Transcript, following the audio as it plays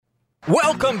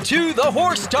Welcome to the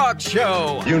Horse Talk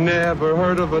Show You never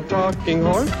heard of a talking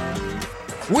horse?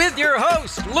 with your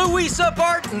host, Louisa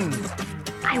Barton.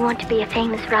 I want to be a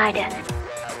famous rider.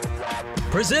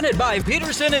 Presented by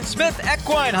Peterson and Smith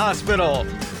Equine Hospital.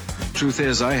 Truth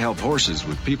is, I help horses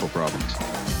with people problems.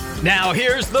 Now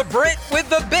here's the Brit with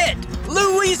the bit,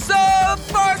 Louisa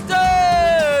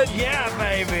Barton! Yeah,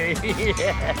 baby!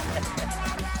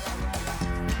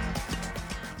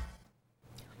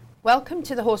 Welcome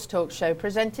to the Horse Talk Show,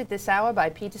 presented this hour by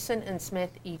Peterson and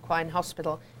Smith Equine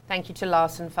Hospital. Thank you to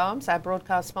Larson Farms, our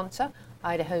broadcast sponsor,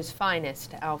 Idaho's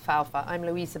finest alfalfa. I'm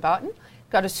Louisa Barton.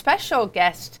 Got a special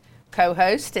guest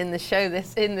co-host in the show,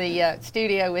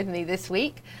 studio with me this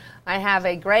week. I have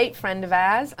a great friend of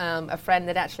ours, a friend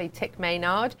that actually Tick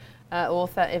Maynard,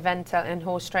 author, eventer, and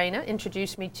horse trainer,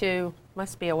 introduced me to,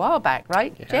 must be a while back,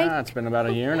 right, Jake? Yeah, it's been about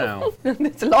a year now.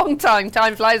 It's a long time.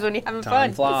 Time flies when you're having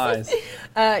fun. Time flies.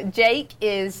 Jake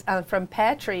is from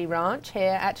Pear Tree Ranch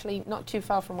here, actually not too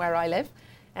far from where I live.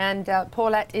 And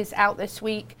Paulette is out this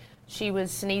week. She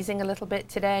was sneezing a little bit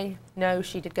today. No,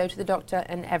 she did go to the doctor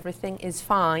and everything is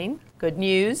fine. Good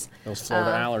news. Those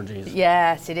Florida allergies.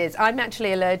 Yes, it is. I'm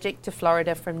actually allergic to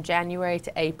Florida from January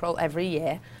to April every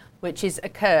year, which is a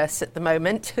curse at the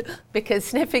moment because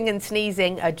sniffing and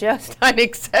sneezing are just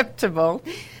unacceptable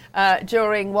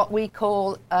during what we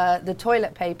call the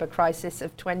toilet paper crisis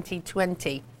of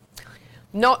 2020.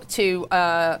 Not to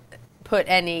put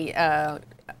any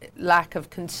lack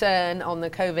of concern on the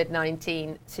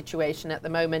COVID-19 situation at the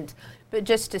moment, but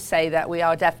just to say that we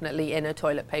are definitely in a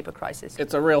toilet paper crisis.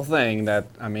 It's a real thing that,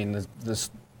 I mean,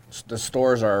 the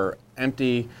stores are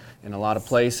empty in a lot of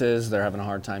places. They're having a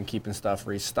hard time keeping stuff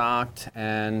restocked.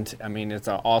 And, I mean, it's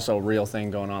also a real thing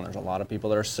going on. There's a lot of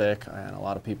people that are sick and a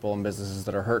lot of people and businesses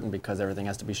that are hurting because everything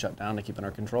has to be shut down to keep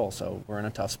under control. So we're in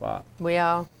a tough spot. We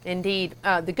are, indeed.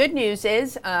 The good news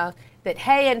is that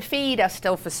hay and feed are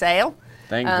still for sale.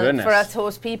 Thank goodness. For us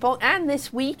horse people. And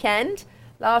this weekend,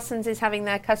 Larson's is having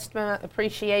their customer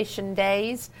appreciation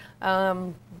days.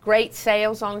 Great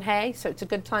sales on hay, so it's a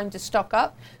good time to stock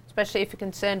up, especially if you're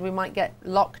concerned we might get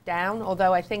locked down.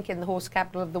 Although I think in the horse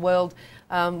capital of the world,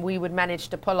 we would manage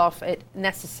to pull off a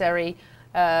necessary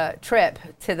trip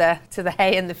to the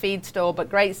hay and the feed store. But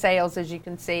great sales, as you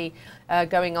can see,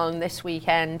 going on this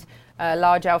weekend.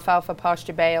 Large alfalfa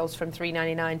pasture bales from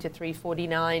 $3.99 to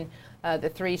 $3.49. The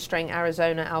 3-string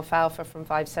Arizona alfalfa from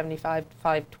 $5.75 to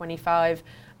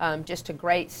 $5.25. Just a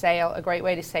great sale, a great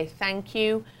way to say thank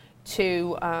you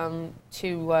to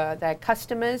their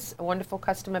customers, a wonderful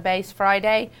customer base.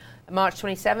 Friday, March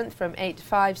 27th from 8 to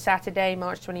 5, Saturday,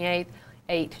 March 28th,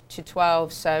 8 to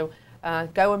 12. So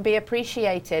go and be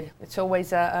appreciated. It's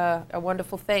always a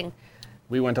wonderful thing.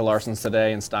 We went to Larson's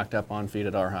today and stocked up on feed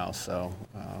at our house, so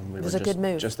we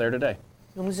were just there today.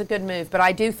 It was a good move, but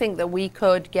I do think that we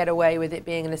could get away with it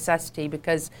being a necessity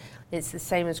because it's the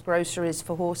same as groceries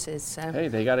for horses. So. Hey,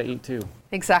 they got to eat too.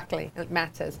 Exactly, it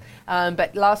matters.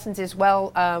 But Larson's is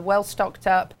well stocked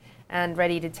up and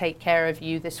ready to take care of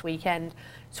you this weekend.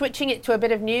 Switching it to a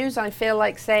bit of news, I feel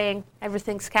like saying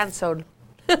everything's cancelled.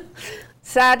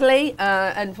 Sadly,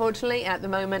 unfortunately, at the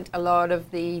moment, a lot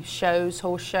of the shows,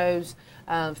 horse shows,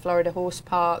 Florida Horse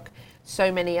Park,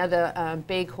 so many other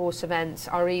big horse events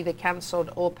are either cancelled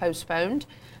or postponed.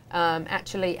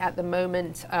 Actually, at the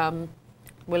moment,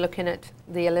 we're looking at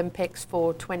the Olympics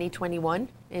for 2021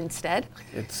 instead.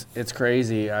 It's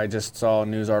crazy. I just saw a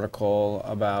news article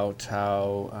about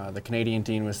how the Canadian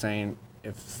team was saying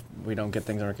if we don't get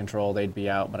things under control, they'd be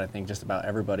out. But I think just about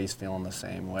everybody's feeling the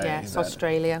same way. Yes,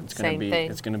 Australia, same thing.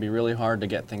 It's going to be really hard to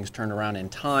get things turned around in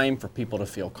time for people to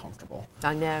feel comfortable.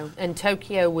 I know. And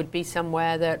Tokyo would be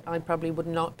somewhere that I probably would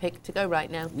not pick to go right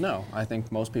now. No, I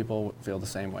think most people feel the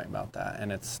same way about that.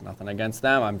 And it's nothing against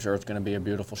them. I'm sure it's going to be a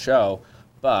beautiful show.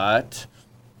 But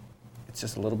it's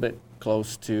just a little bit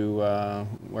close to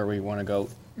where we want to go.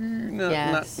 No,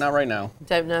 yes. not right now.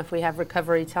 Don't know if we have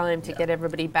recovery time to get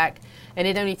everybody back. And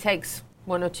it only takes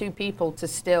 1 or 2 people to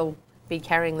still be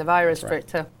carrying the virus for it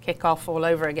to kick off all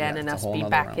over again and us be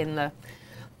back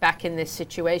in this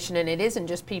situation. And it isn't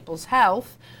just people's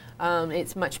health.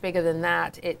 It's much bigger than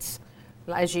that. It's,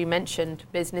 as you mentioned,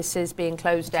 businesses being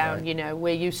closed down. Right. You know,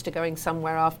 we're used to going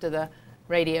somewhere after the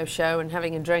radio show and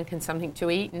having a drink and something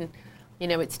to eat, and you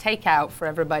know, it's takeout for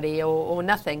everybody or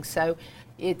nothing. So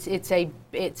it's a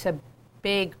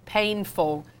big,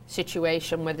 painful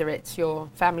situation, whether it's your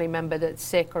family member that's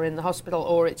sick or in the hospital,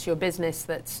 or it's your business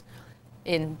that's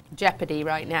in jeopardy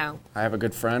right now. I have a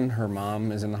good friend, her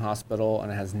mom is in the hospital,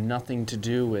 and it has nothing to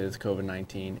do with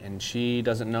COVID-19, and she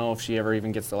doesn't know if she ever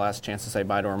even gets the last chance to say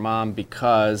bye to her mom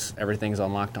because everything's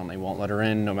on lockdown. They won't let her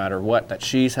in no matter what, that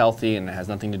she's healthy, and it has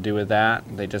nothing to do with that.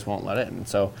 They just won't let it. And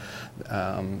so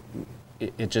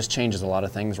it just changes a lot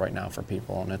of things right now for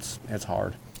people, and it's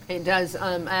hard. It does.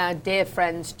 Our dear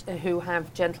friends who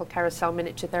have gentle carousel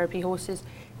miniature therapy horses,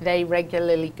 they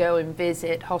regularly go and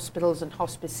visit hospitals and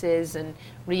hospices and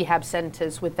rehab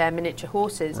centres with their miniature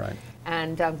horses. Right.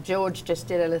 And George just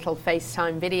did a little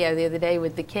FaceTime video the other day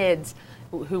with the kids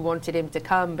who wanted him to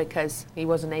come because he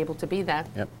wasn't able to be there.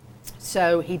 Yep.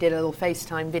 So he did a little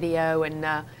FaceTime video and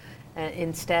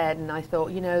instead, and I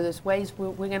thought, there's ways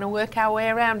we're going to work our way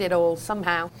around it all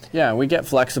somehow. Yeah, we get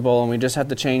flexible and we just have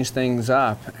to change things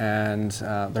up, and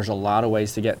there's a lot of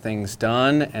ways to get things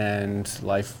done, and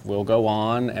life will go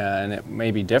on, and it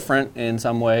may be different in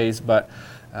some ways, but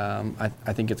I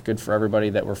think it's good for everybody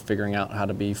that we're figuring out how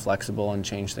to be flexible and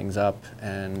change things up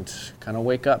and kind of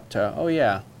wake up to, oh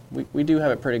yeah, we do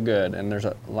have it pretty good, and there's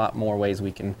a lot more ways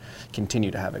we can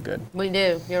continue to have it good. We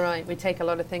do, you're right. We take a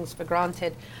lot of things for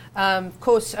granted. Of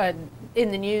course,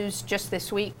 in the news just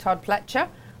this week, Todd Pletcher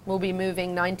will be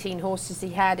moving 19 horses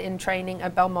he had in training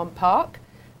at Belmont Park.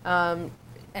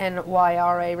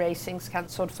 NYRA racing's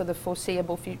cancelled for the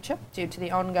foreseeable future due to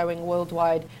the ongoing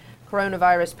worldwide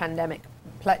coronavirus pandemic.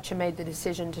 Pletcher made the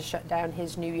decision to shut down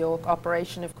his New York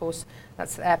operation. Of course,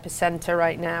 that's the epicenter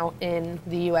right now in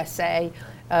the USA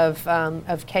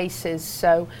of cases.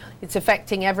 So it's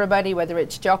affecting everybody, whether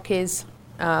it's jockeys,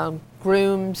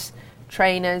 grooms,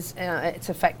 trainers. It's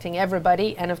affecting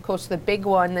everybody. And of course, the big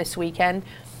one this weekend,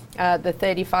 the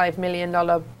 $35 million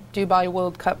Dubai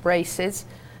World Cup races,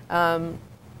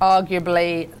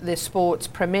 arguably the sport's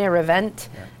premier event,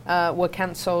 were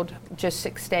cancelled just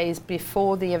 6 days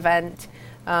before the event,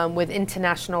 with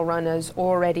international runners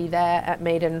already there at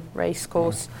Maiden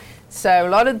Racecourse. So a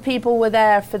lot of the people were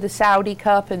there for the Saudi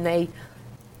Cup, and they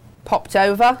popped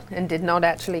over and did not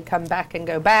actually come back and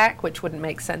go back, which wouldn't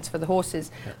make sense for the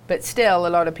horses. But still, a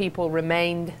lot of people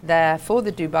remained there for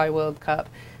the Dubai World Cup,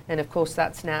 and of course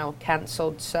that's now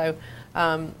cancelled. So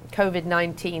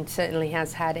COVID-19 certainly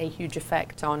has had a huge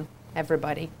effect on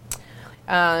everybody.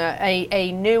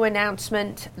 A new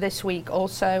announcement this week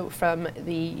also from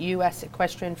the U.S.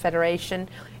 Equestrian Federation,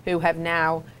 who have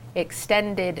now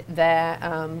extended their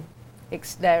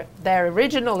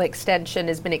original extension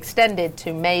has been extended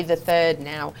to May the 3rd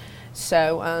now,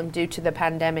 so due to the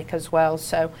pandemic as well.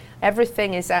 So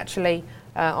everything is actually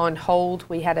on hold.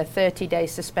 We had a 30-day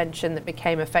suspension that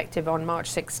became effective on March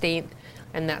 16th,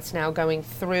 and that's now going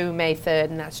through May 3rd,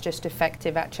 and that's just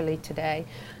effective actually today.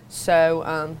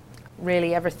 So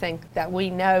really everything that we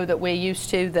know that we're used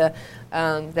to, the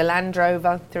Land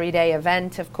Rover 3-day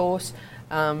event, of course,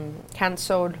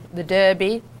 cancelled. The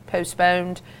Derby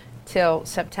postponed till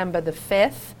September the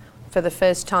 5th for the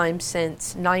first time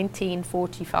since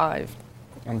 1945.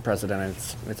 Unprecedented.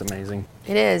 It's amazing.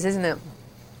 It is, isn't it?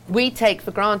 We take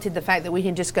for granted the fact that we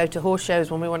can just go to horse shows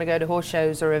when we want to go to horse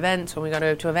shows, or events when we got to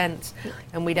go to events,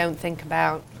 and we don't think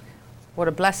about what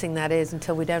a blessing that is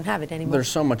until we don't have it anymore. There's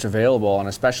so much available, and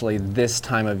especially this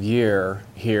time of year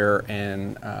here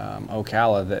in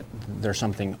Ocala, that there's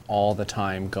something all the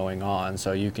time going on.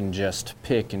 So you can just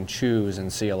pick and choose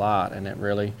and see a lot, and it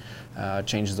really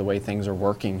changes the way things are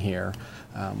working here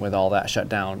with all that shut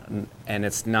down. And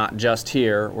it's not just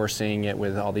here. We're seeing it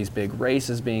with all these big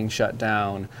races being shut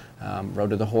down. Road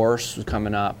to the Horse is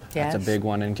coming up. Yes. That's a big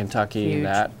one in Kentucky. Huge.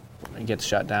 That gets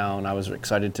shut down. I was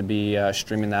excited to be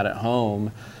streaming that at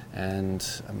home, and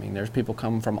I mean, there's people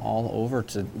come from all over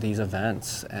to these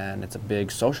events, and it's a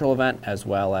big social event as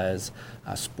well as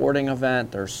a sporting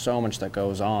event. There's so much that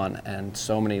goes on, and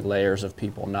so many layers of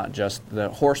people, not just the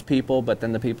horse people, but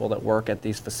then the people that work at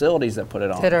these facilities that put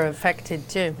it on. That are affected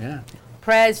too. Yeah.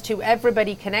 Prayers to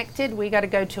everybody connected. We got to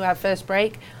go to our first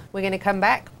break. We're going to come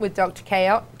back with Dr.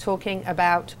 Kayot talking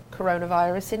about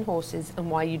coronavirus in horses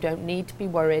and why you don't need to be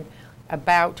worried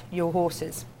about your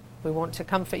horses. We want to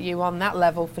comfort you on that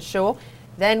level for sure.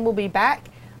 Then we'll be back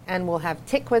and we'll have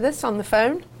Tick with us on the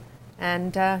phone,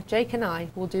 and Jake and I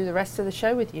will do the rest of the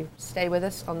show with you. Stay with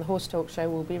us on the Horse Talk Show.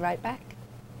 We'll be right back.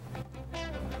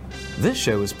 This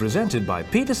show is presented by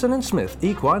Peterson & Smith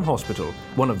Equine Hospital,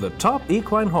 one of the top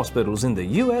equine hospitals in the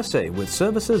USA, with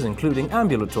services including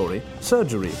ambulatory,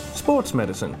 surgery, sports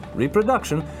medicine,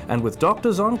 reproduction, and with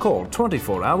doctors on call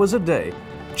 24 hours a day.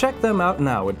 Check them out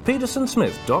now at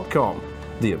petersonsmith.com.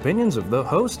 The opinions of the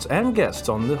hosts and guests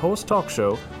on the Horse Talk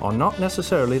Show are not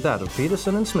necessarily that of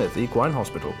Peterson & Smith Equine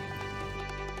Hospital.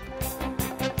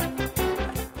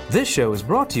 This show is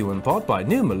brought to you in part by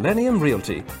New Millennium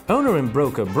Realty. Owner and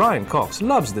broker Brian Cox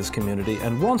loves this community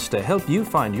and wants to help you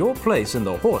find your place in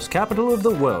the horse capital of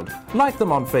the world. Like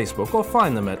them on Facebook or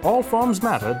find them at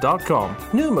allfarmsmatter.com.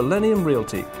 New Millennium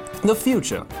Realty, the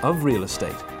future of real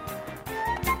estate.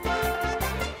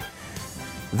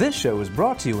 This show is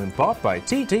brought to you in part by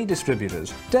TT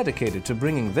Distributors, dedicated to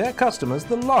bringing their customers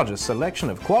the largest selection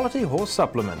of quality horse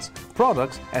supplements,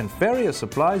 products, and farrier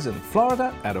supplies in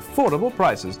Florida at affordable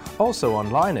prices. Also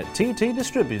online at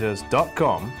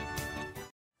ttdistributors.com.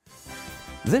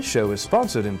 This show is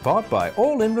sponsored in part by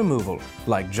All In Removal.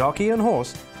 Like jockey and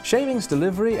horse, shavings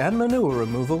delivery and manure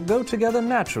removal go together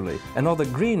naturally and are the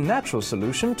green natural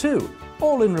solution too.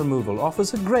 All In Removal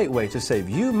offers a great way to save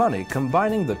you money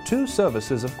combining the two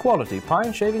services of quality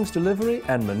pine shavings delivery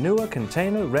and manure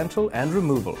container rental and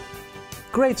removal.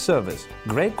 Great service,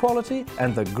 great quality,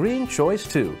 and the green choice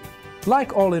too.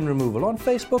 Like All In Removal on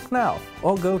Facebook now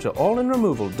or go to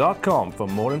allinremoval.com for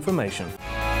more information.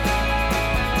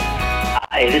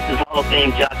 Hi, this is Hall of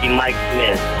Fame jockey Mike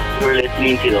Smith. You're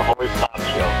listening to the Horse Talk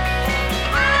Show.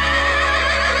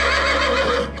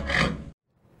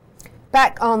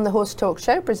 Back on the Horse Talk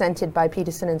Show, presented by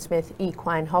Peterson and Smith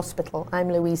Equine Hospital. I'm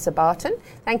Louisa Barton.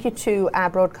 Thank you to our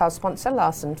broadcast sponsor,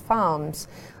 Larson Farms,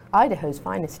 Idaho's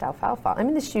finest alfalfa. I'm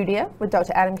in the studio with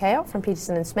Dr. Adam Kayott from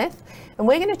Peterson and Smith, and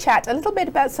we're going to chat a little bit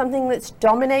about something that's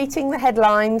dominating the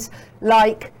headlines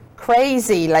like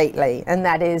crazy lately, and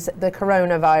that is the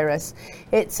coronavirus.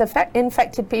 It's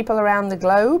infected people around the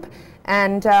globe,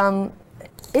 and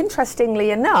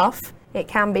interestingly enough, it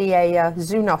can be a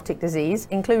zoonotic disease,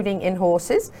 including in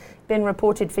horses. Been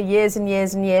reported for years and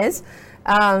years and years.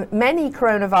 Many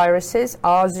coronaviruses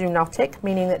are zoonotic,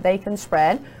 meaning that they can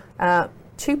spread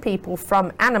to people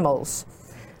from animals.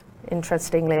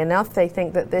 Interestingly enough, they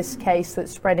think that this case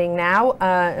that's spreading now,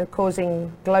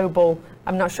 causing global,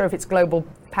 I'm not sure if it's global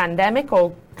pandemic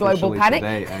or global panic.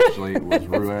 Today actually was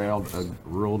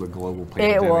ruled a global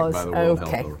pandemic by the World Health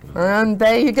Organization.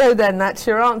 There you go then, that's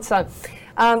your answer.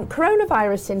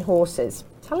 Coronavirus in horses.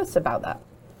 Tell us about that.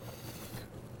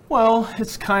 Well,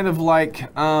 it's kind of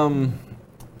like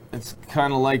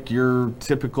your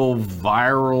typical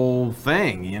viral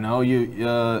thing. You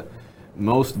know,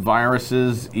 most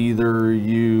viruses, either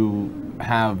you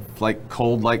have like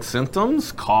cold-like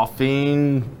symptoms,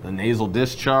 coughing, a nasal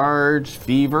discharge,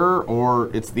 fever,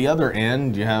 or it's the other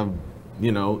end. You have,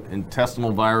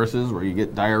 intestinal viruses where you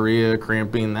get diarrhea,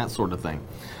 cramping, that sort of thing.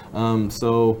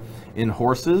 So in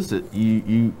horses,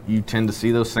 you tend to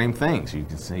see those same things. You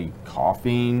can see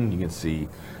coughing, you can see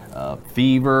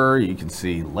fever, you can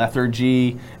see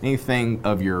lethargy, anything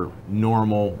of your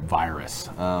normal virus.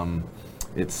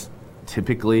 It's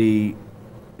typically,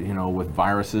 with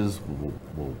viruses,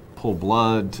 we'll pull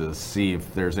blood to see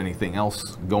if there's anything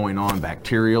else going on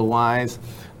bacterial-wise.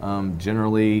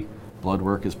 Generally, blood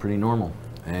work is pretty normal.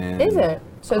 And is it?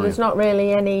 So there's not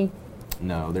really any...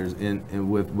 No, there's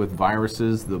with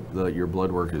viruses, your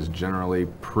blood work is generally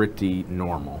pretty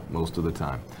normal most of the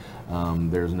time.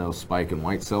 There's no spike in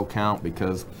white cell count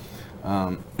because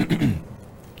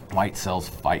white cells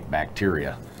fight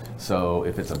bacteria. So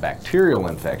if it's a bacterial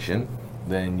infection,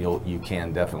 then you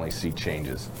can definitely see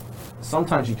changes.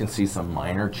 Sometimes you can see some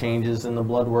minor changes in the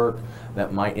blood work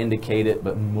that might indicate it,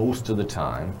 but most of the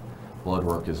time, blood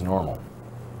work is normal.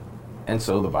 And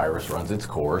so the virus runs its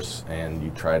course, and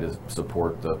you try to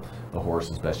support the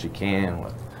horse as best you can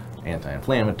with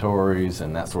anti-inflammatories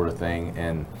and that sort of thing.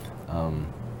 And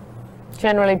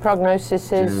generally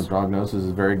prognosis is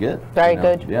very good. Very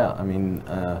good. Yeah, I mean,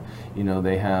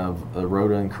 they have the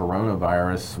rota and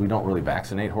coronavirus. We don't really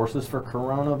vaccinate horses for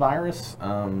coronavirus,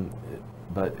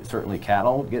 but certainly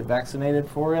cattle get vaccinated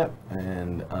for it.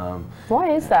 And why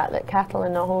is that cattle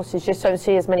and not horses just don't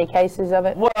see as many cases of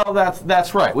it? Well,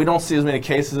 that's right. We don't see as many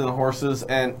cases in the horses,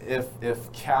 and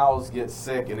if cows get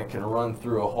sick and it can run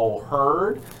through a whole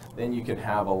herd, then you can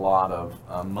have a lot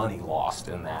of money lost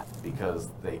in that because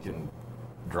they can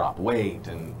drop weight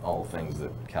and all the things that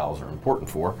cows are important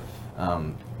for,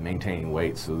 maintaining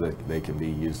weight so that they can be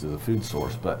used as a food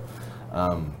source. But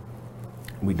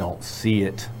we don't see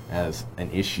it as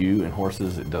an issue in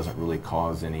horses. It doesn't really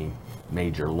cause any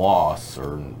major loss,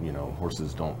 or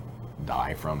horses don't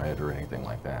die from it or anything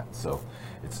like that. So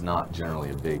it's not generally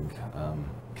a big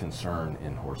concern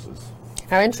in horses.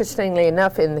 Now, interestingly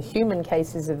enough, in the human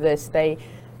cases of this, they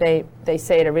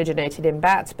say it originated in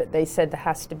bats, but they said there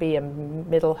has to be a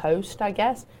middle host, I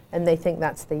guess, and they think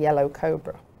that's the yellow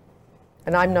cobra.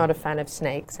 And I'm not a fan of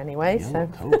snakes anyway. Yellow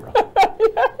so. cobra.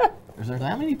 Is there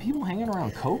that many people hanging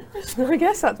around cobras? I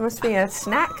guess that must be a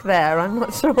snack there. I'm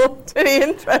not sure. Pretty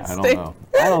interesting. I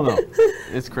don't know.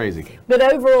 It's crazy. But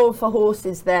overall, for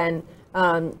horses, then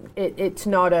it's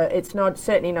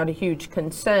certainly not a huge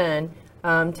concern.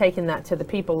 Taking that to the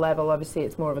people level, obviously,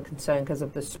 it's more of a concern because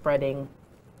of the spreading.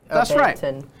 That's right.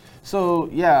 And so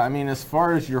yeah, I mean, as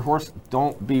far as your horse,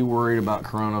 don't be worried about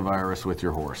coronavirus with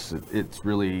your horse. It's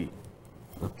really,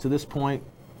 up to this point,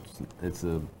 it's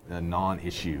a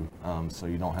non-issue. So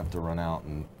you don't have to run out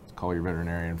and call your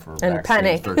veterinarian for vaccines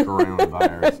panic for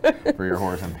coronavirus for your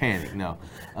horse and panic. No,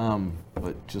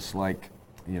 but just like,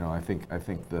 I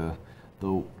think the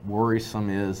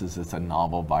worrisome is it's a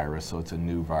novel virus, so it's a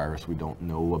new virus. We don't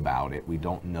know about it. We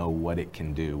don't know what it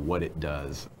can do, what it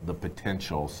does, the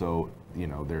potential. So,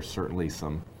 there's certainly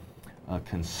some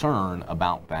concern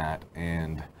about that,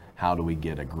 and how do we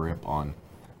get a grip on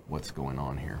what's going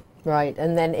on here. Right,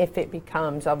 and then if it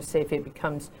becomes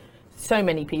so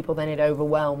many people, then it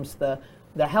overwhelms the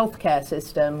healthcare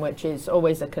system, which is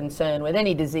always a concern with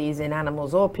any disease in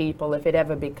animals or people. If it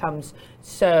ever becomes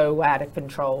so out of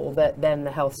control that then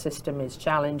the health system is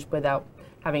challenged without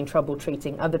having trouble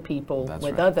treating other people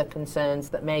with other concerns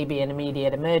that may be an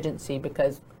immediate emergency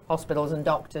because hospitals and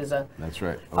doctors are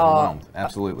overwhelmed.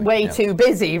 Absolutely way too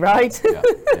busy, right?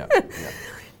 Yeah.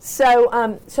 So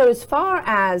as far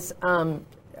as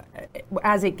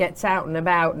it gets out and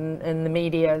about, and the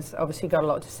media's obviously got a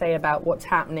lot to say about what's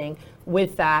happening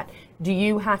with that, do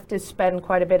you have to spend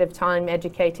quite a bit of time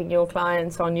educating your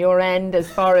clients on your end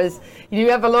as far as,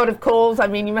 you have a lot of calls? I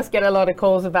mean, you must get a lot of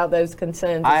calls about those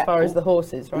concerns as far as the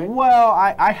horses, right? Well,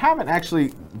 I haven't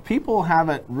actually, people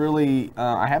haven't really,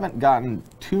 I haven't gotten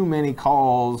too many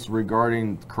calls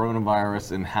regarding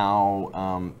coronavirus and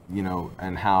how,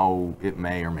 and how it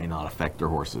may or may not affect their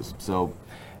horses. So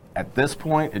at this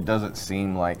point, it doesn't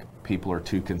seem like people are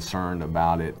too concerned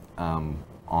about it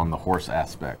on the horse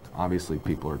aspect. Obviously,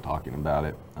 people are talking about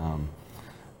it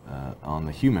on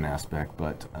the human aspect,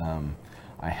 but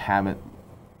I haven't,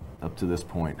 up to this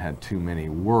point, had too many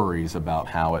worries about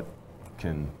how it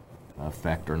can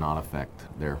affect or not affect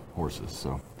their horses.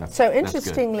 So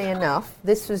interestingly enough,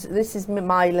 this is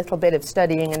my little bit of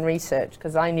studying and research,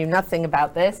 because I knew nothing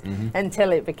about this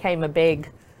until it became a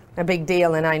big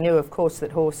deal, and I knew, of course,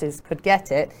 that horses could get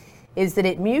it, is that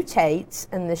it mutates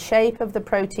and the shape of the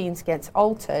proteins gets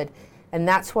altered, and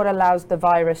that's what allows the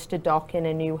virus to dock in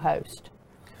a new host.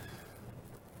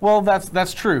 Well,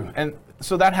 that's true. And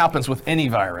so that happens with any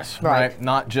virus, right?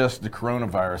 Not just the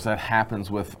coronavirus. That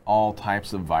happens with all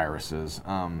types of viruses.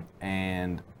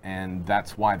 And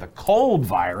that's why the cold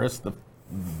virus, the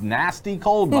nasty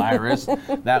cold virus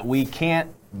that we can't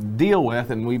deal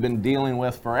with and we've been dealing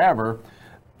with forever,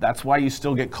 that's why you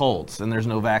still get colds and there's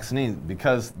no vaccine,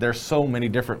 because there's so many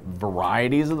different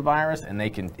varieties of the virus, and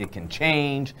it can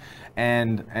change,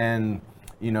 and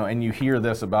you hear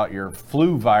this about your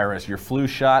flu virus, your flu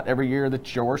shot every year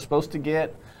that you're supposed to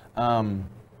get.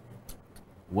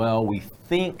 Well, we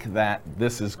think that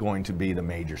this is going to be the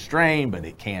major strain, but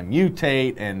it can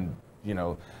mutate, and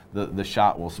the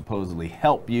shot will supposedly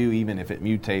help you even if it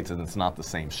mutates and it's not the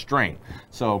same strain.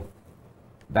 So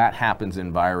that happens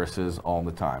in viruses all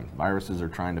the time. Viruses are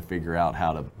trying to figure out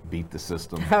how to beat the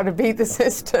system.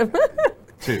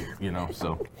 Too,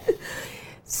 so.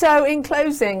 So in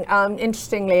closing,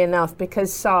 interestingly enough,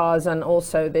 because SARS and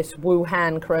also this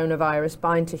Wuhan coronavirus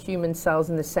bind to human cells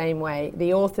in the same way,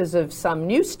 the authors of some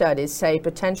new studies say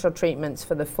potential treatments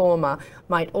for the former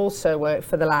might also work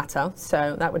for the latter.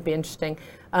 So that would be interesting.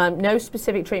 No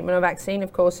specific treatment or vaccine,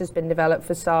 of course, has been developed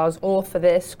for SARS or for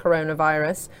this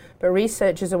coronavirus, but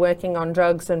researchers are working on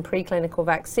drugs and preclinical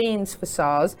vaccines for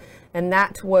SARS, and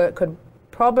that work could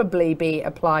probably be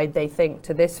applied, they think,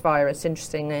 to this virus,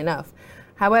 interestingly enough.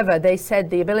 However, they said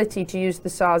the ability to use the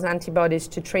SARS antibodies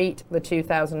to treat the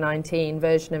 2019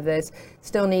 version of this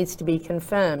still needs to be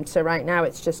confirmed. So right now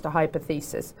it's just a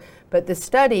hypothesis. But the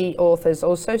study authors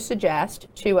also suggest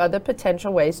 2 other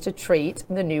potential ways to treat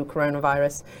the new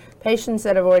coronavirus. Patients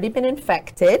that have already been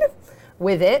infected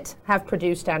with it have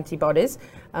produced antibodies,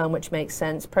 which makes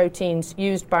sense. Proteins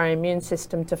used by our immune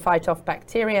system to fight off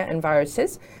bacteria and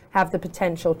viruses have the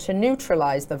potential to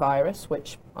neutralize the virus,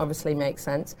 which obviously makes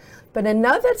sense. But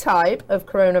another type of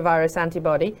coronavirus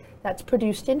antibody that's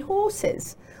produced in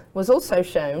horses was also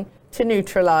shown to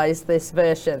neutralize this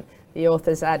version. The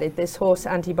authors added this horse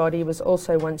antibody was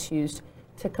also once used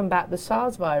to combat the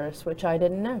SARS virus, which I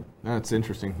didn't know. That's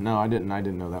interesting. No, I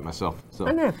didn't know that myself. So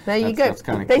I know. There you go. That's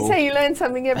kind of cool. They say you learn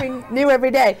something new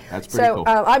every day. That's pretty cool.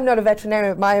 So I'm not a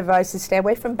veterinarian, but my advice is stay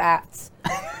away from bats.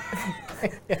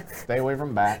 Stay away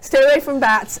from bats. Stay away from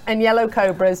bats and yellow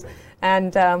cobras,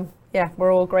 and Yeah,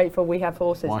 we're all grateful we have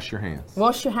horses. Wash your hands.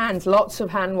 Wash your hands. Lots of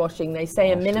hand washing. They say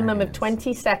Wash a your minimum of hands.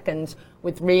 20 seconds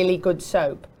with really good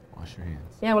soap. Wash your hands.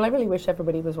 Yeah, well, I really wish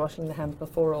everybody was washing their hands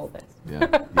before all this. Yeah.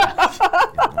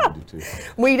 I do too.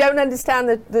 We don't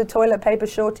understand the toilet paper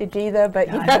shortage either, but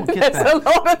Yeah, I don't get there's that. a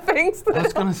lot of things that I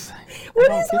was gonna say.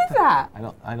 What is with that?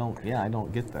 I don't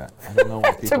get that. I don't know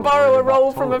what people To are borrow worried a about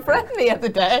roll from a toilet friend the other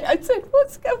day, I said,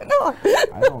 what's going on?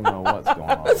 paper. I don't know what's going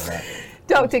on with that.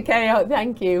 Dr. Ko,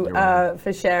 thank you You're welcome.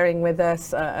 for sharing with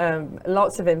us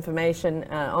lots of information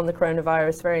on the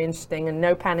coronavirus. Very interesting, and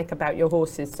no panic about your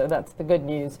horses, so that's the good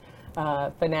news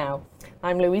for now.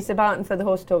 I'm Louisa Barton for the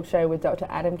Horse Talk Show with Dr.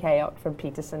 Adam Kayott from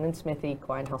Peterson and Smith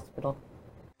Equine Hospital.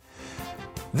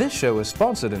 This show is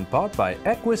sponsored in part by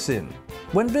Equus Inn.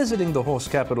 When visiting the horse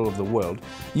capital of the world,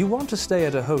 you want to stay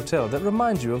at a hotel that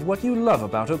reminds you of what you love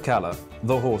about Ocala,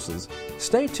 the horses.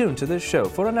 Stay tuned to this show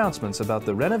for announcements about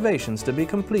the renovations to be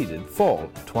completed fall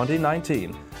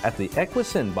 2019 at the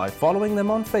Equus Inn by following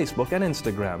them on Facebook and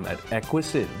Instagram at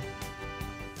Equus Inn.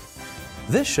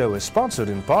 This show is sponsored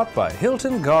in part by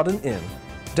Hilton Garden Inn.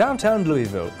 Downtown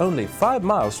Louisville, only 5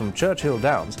 miles from Churchill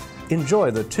Downs.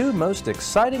 Enjoy the 2 most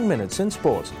exciting minutes in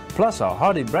sports, plus a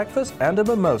hearty breakfast and a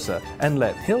mimosa, and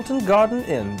let Hilton Garden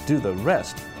Inn do the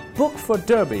rest. Book for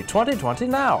Derby 2020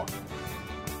 now.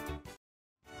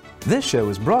 This show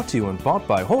is brought to you in part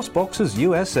by Horseboxes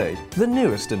USA, the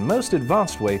newest and most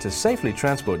advanced way to safely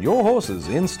transport your horses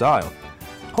in style.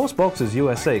 Horseboxes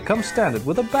USA comes standard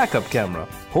with a backup camera,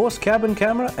 horse cabin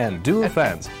camera, and dual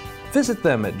fans. Visit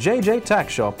them at JJ Tack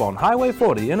Shop on Highway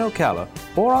 40 in Ocala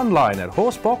or online at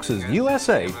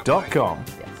horseboxesusa.com.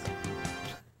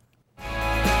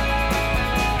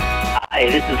 Hi,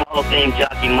 this is Hall of Fame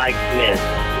jockey Mike Smith.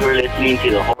 You're listening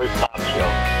to the Horse Talk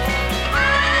Show.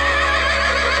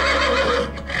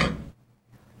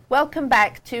 Welcome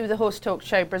back to the Horse Talk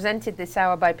Show, presented this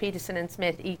hour by Peterson and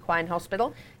Smith Equine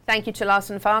Hospital. Thank you to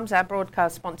Larson Farms, our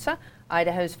broadcast sponsor.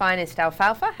 Idaho's finest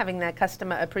alfalfa, having their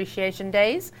customer appreciation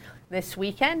days this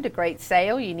weekend. A great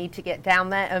sale. You need to get down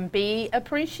there and be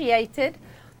appreciated.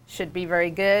 Should be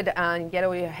very good. And get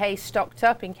all your hay stocked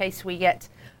up in case we get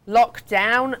locked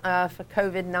down for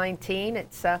COVID-19.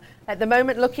 It's at the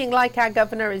moment looking like our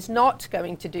governor is not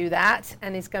going to do that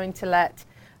and is going to let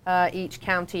each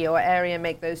county or area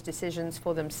make those decisions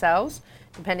for themselves,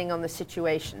 depending on the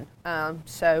situation.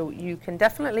 So you can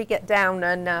definitely get down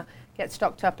and get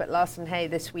stocked up at Larson Hay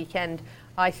this weekend.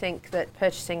 I think that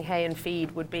purchasing hay and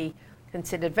feed would be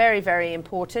considered very, very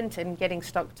important, and getting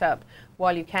stocked up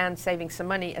while you can, saving some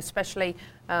money, especially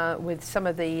with some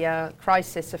of the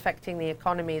crisis affecting the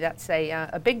economy. That's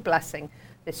a big blessing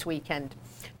this weekend.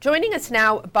 Joining us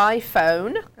now by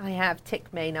phone, I have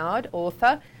Tick Maynard,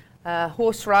 author,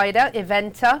 horse rider,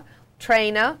 eventer,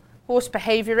 trainer, horse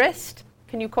behaviorist.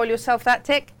 Can you call yourself that,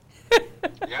 Tick?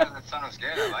 Yeah, that sounds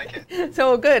good. I like it. It's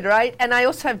all good, right? And I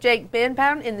also have Jake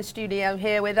Birnbaum in the studio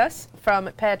here with us from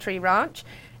Pear Tree Ranch.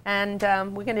 And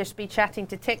we're going to just be chatting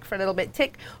to Tick for a little bit.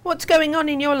 Tick, what's going on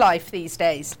in your life these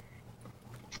days?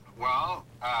 Well,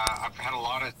 I've had a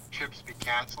lot of trips be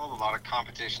canceled, a lot of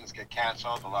competitions get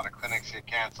canceled, a lot of clinics get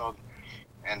canceled.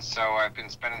 And so I've been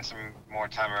spending some more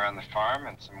time around the farm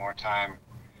and some more time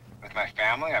with my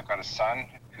family. I've got a son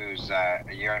who's a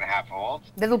year and a half old.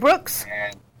 Little Brooks?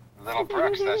 And Little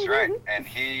Brooks, that's right. And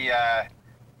he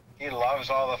loves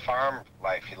all the farm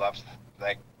life. He loves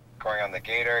like going on the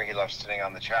gator. He loves sitting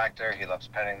on the tractor. He loves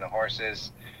petting the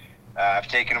horses. I've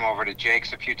taken him over to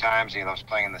Jake's a few times. He loves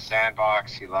playing in the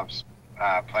sandbox. He loves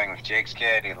playing with Jake's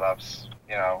kid. He loves,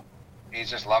 he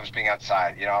just loves being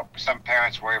outside. Some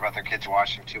parents worry about their kids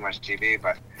watching too much TV,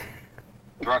 but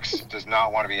Brooks does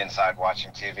not want to be inside watching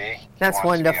TV. That's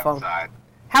wonderful. To be outside.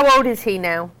 How old is he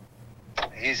now?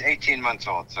 He's 18 months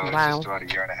old, so it's just about a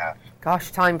year and a half.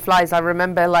 Gosh, time flies. I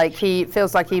remember he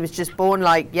feels like he was just born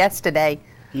like yesterday.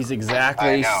 He's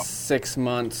exactly 6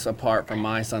 months apart from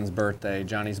my son's birthday.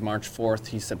 Johnny's March 4th,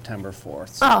 he's September 4th.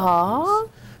 So Aww,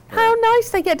 how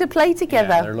nice they get to play together.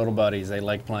 Yeah, they're little buddies. They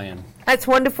like playing. That's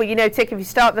wonderful. Tick, if you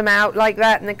start them out like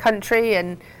that in the country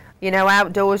and,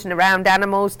 outdoors and around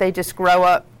animals, they just grow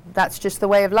up. That's just the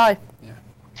way of life.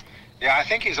 Yeah, I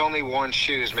think he's only worn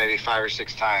shoes maybe 5 or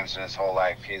 6 times in his whole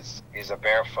life. He's a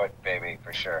barefoot baby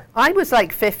for sure. I was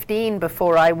like 15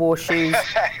 before I wore shoes.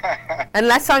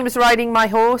 Unless I was riding my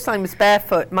horse, I was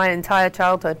barefoot my entire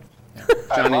childhood.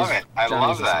 I love it. I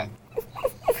love that.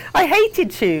 I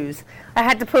hated shoes. I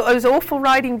had to put those awful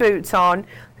riding boots on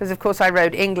because, of course, I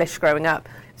rode English growing up.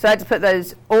 So I had to put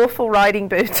those awful riding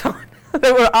boots on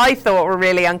that I thought were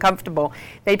really uncomfortable.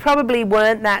 They probably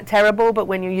weren't that terrible, but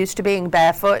when you're used to being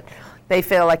barefoot, they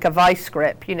feel like a vice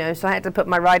grip, So I had to put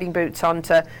my riding boots on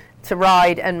to to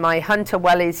ride and my hunter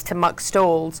wellies to muck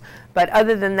stalls. But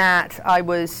other than that, I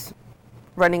was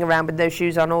running around with those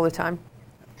shoes on all the time.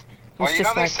 Well,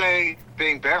 they say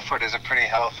being barefoot is a pretty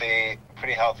healthy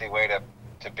way to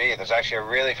be. There's actually a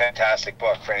really fantastic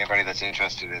book for anybody that's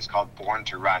interested. It's called Born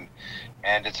to Run,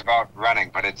 and it's about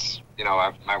running, but it's,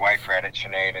 my wife read it,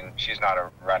 Sinead, and she's not a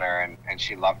runner, and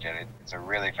she loved it. It's a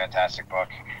really fantastic book,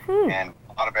 and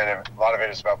a lot of it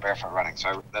is about barefoot running.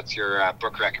 So that's your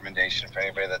book recommendation for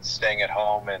anybody that's staying at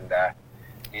home and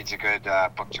needs a good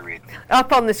book to read.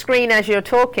 Up on the screen as you're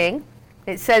talking,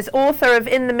 it says author of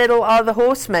In the Middle Are the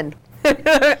Horsemen.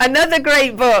 Another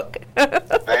great book.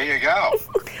 There you go.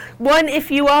 One,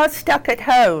 if you are stuck at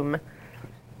home,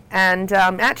 and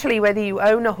actually whether you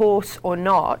own a horse or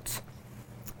not,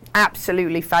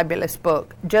 absolutely fabulous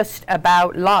book, just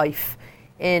about life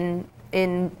in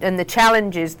the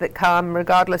challenges that come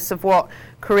regardless of what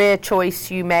career choice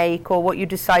you make or what you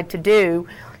decide to do.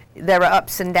 There are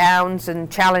ups and downs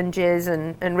and challenges,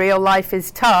 and real life is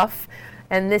tough,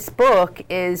 and this book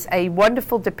is a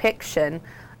wonderful depiction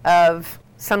of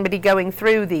somebody going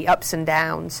through the ups and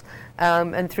downs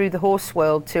and through the horse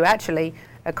world to actually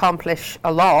accomplish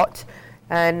a lot,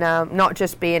 and not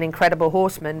just be an incredible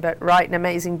horseman, but write an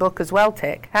amazing book as well,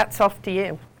 Tick. Hats off to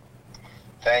you.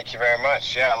 Thank you very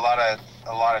much. Yeah, a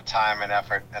lot of time and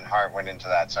effort and heart went into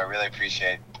that, so I really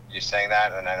appreciate you saying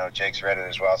that, and I know Jake's read it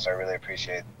as well, so I really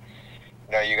appreciate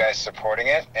you guys supporting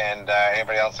it. And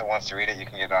anybody else that wants to read it, you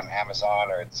can get it on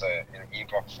Amazon, or it's in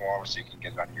ebook form, so you can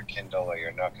get it on your Kindle or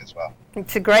your Nook as well.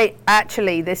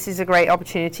 This is a great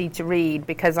opportunity to read,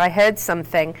 because I heard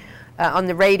something on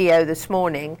the radio this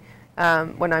morning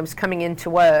when I was coming into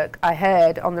work. I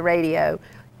heard on the radio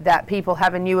that people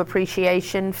have a new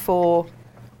appreciation for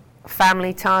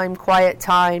family time, quiet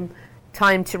time,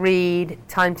 time to read,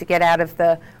 time to get out of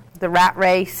the rat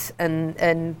race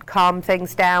and calm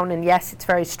things down. And yes, it's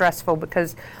very stressful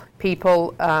because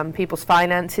people's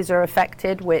finances are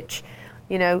affected, which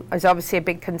is obviously a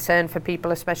big concern for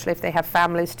people, especially if they have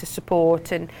families to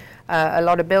support and a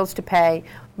lot of bills to pay.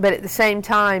 But at the same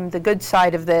time, the good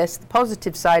side of this, the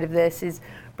positive side of this, is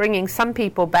bringing some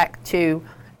people back to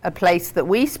a place that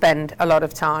we spend a lot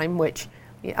of time, which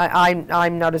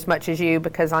I'm not as much as you,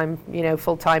 because I'm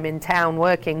full-time in town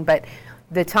working, but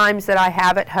the times that I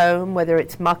have at home, whether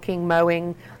it's mucking,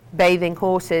 mowing, bathing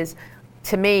horses,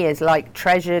 to me is like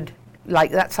treasured,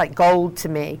 that's like gold to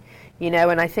me,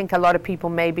 and I think a lot of people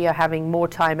maybe are having more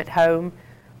time at home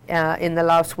in the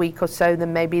last week or so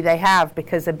than maybe they have,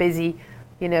 because they're busy,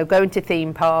 going to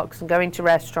theme parks and going to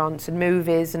restaurants and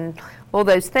movies and all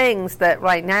those things that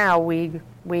right now we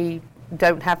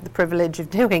don't have the privilege of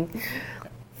doing.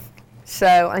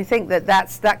 So I think that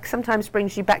sometimes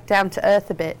brings you back down to earth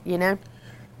a bit,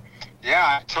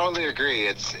 Yeah, I totally agree.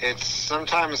 It's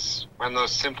sometimes when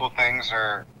those simple things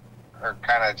are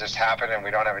kind of just happen and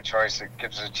we don't have a choice, it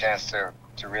gives us a chance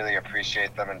to really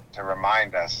appreciate them and to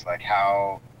remind us like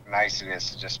how nice it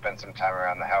is to just spend some time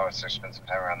around the house or spend some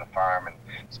time around the farm and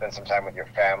spend some time with your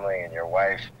family and your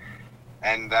wife.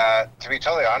 And to be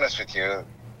totally honest with you,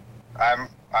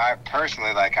 I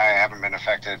personally, I haven't been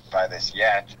affected by this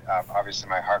yet. Obviously,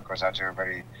 my heart goes out to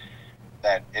everybody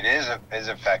that it is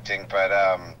affecting, but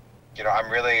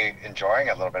I'm really enjoying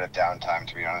a little bit of downtime,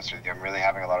 to be honest with you. I'm really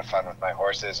having a lot of fun with my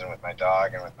horses and with my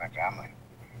dog and with my family.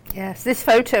 Yes, this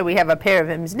photo we have up here of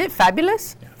him, isn't it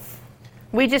fabulous? Yeah.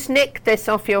 We just nicked this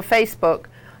off your Facebook,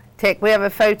 Tick. We have a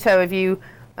photo of you.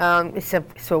 It's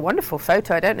a wonderful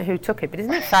photo. I don't know who took it, but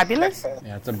isn't it fabulous?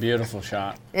 Yeah, it's a beautiful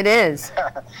shot. It is.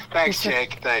 Thanks,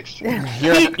 Jake. Thanks.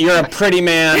 You're a pretty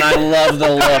man. I love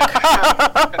the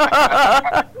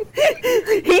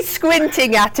look. He's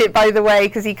squinting at it, by the way,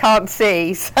 because he can't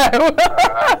see. So,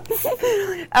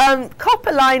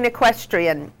 Copperline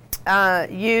Equestrian.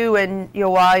 You and your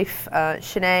wife,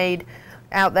 Sinead,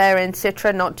 out there in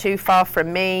Citra, not too far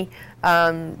from me.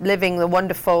 Living the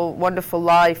wonderful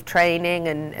life, training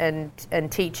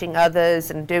and teaching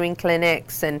others and doing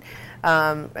clinics and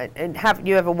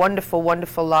you have a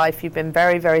wonderful life. You've been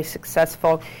very, very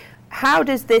successful. How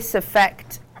does this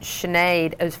affect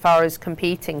Sinead as far as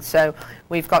competing? So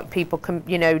we've got people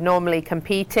normally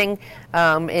competing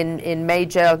in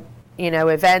major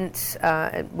events.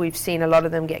 We've seen a lot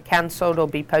of them get cancelled or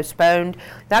be postponed.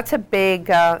 That's a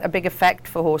big effect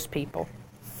for horse people.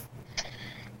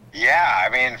 Yeah, I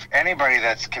mean, anybody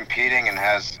that's competing and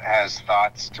has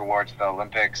thoughts towards the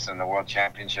Olympics and the World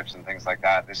Championships and things like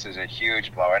that, this is a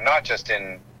huge blow. And not just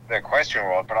in the equestrian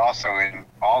world, but also in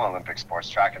all Olympic sports,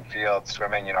 track and field,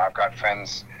 swimming. I've got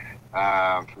friends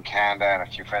from Canada and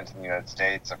a few friends in the United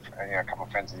States, a couple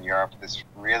of friends in Europe. This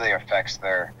really affects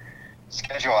their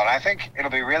schedule. And I think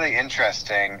it'll be really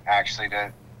interesting, actually,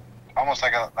 to almost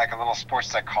like a little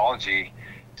sports psychology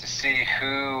to see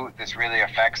who this really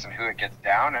affects and who it gets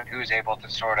down and who's able to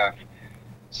sort of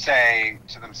say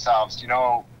to themselves,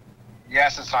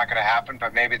 yes, it's not going to happen,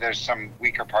 but maybe there's some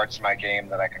weaker parts of my game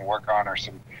that I can work on, or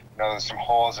there's some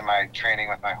holes in my training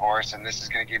with my horse, and this is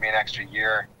going to give me an extra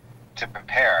year to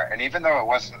prepare. And even though it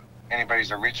wasn't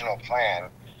anybody's original plan,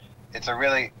 it's a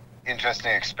really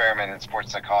interesting experiment in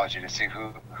sports psychology to see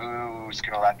who's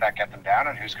going to let that get them down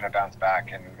and who's going to bounce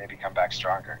back and maybe come back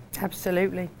stronger.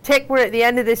 Absolutely. Tick, we're at the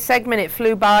end of this segment. It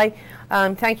flew by.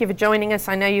 Thank you for joining us.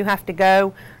 I know you have to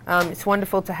go. It's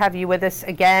wonderful to have you with us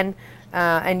again.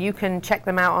 And you can check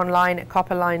them out online at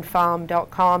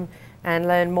copperlinefarm.com and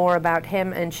learn more about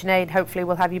him. And Sinead, hopefully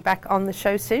we'll have you back on the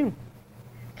show soon.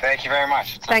 Thank you very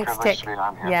much. It's Thanks, a privilege Tick. to be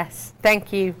on here. Yes.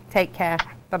 Thank you. Take care.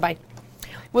 Bye-bye.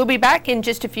 We'll be back in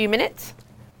just a few minutes.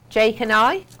 Jake and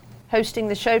I hosting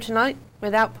the show tonight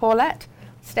without Paulette.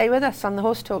 Stay with us on the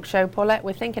Horse Talk Show. Paulette,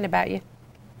 we're thinking about you.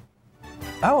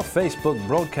 Our Facebook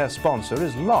broadcast sponsor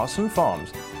is Lawson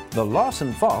Farms. The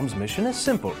Lawson Farms mission is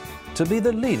simple: to be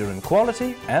the leader in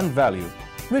quality and value.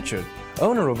 Richard,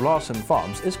 owner of Lawson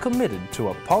Farms, is committed to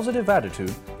a positive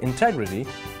attitude, integrity,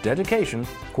 dedication,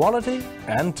 quality,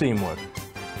 and teamwork.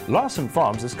 Lawson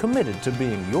Farms is committed to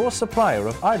being your supplier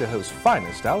of Idaho's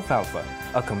finest alfalfa,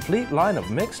 a complete line of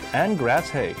mixed and grass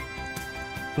hay.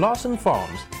 Lawson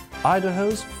Farms,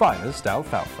 Idaho's finest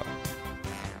alfalfa.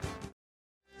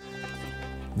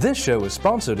 This show is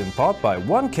sponsored in part by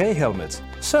 1K Helmets,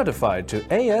 certified to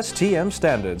ASTM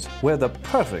standards, where the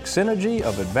perfect synergy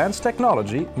of advanced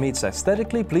technology meets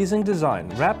aesthetically pleasing design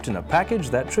wrapped in a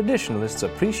package that traditionalists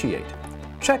appreciate.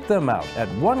 Check them out at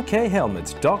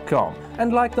 1khelmets.com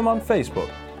and like them on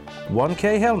Facebook.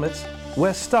 1K Helmets,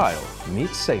 where style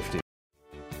meets safety.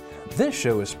 This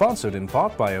show is sponsored in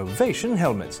part by Ovation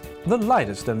Helmets, the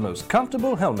lightest and most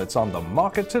comfortable helmets on the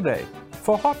market today.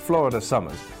 For hot Florida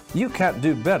summers, you can't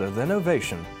do better than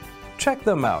Ovation. Check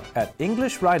them out at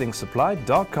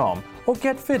EnglishRidingSupply.com or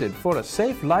get fitted for a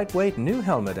safe, lightweight new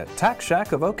helmet at Tack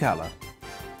Shack of Ocala.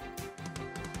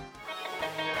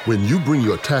 When you bring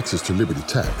your taxes to Liberty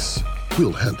Tax,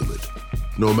 we'll handle it.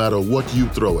 No matter what you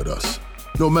throw at us,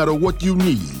 no matter what you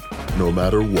need, no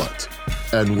matter what.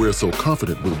 And we're so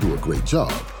confident we'll do a great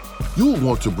job, you'll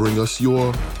want to bring us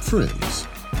your friends,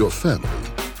 your family,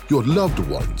 your loved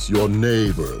ones, your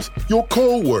neighbors, your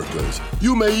co-workers.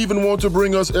 You may even want to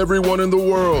bring us everyone in the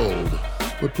world.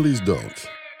 But please don't.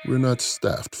 We're not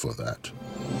staffed for that.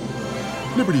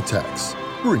 Liberty Tax.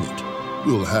 Bring it.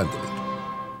 We'll handle it.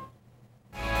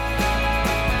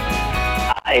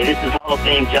 Hi, this is Hall of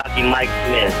Fame jockey Mike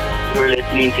Smith. You're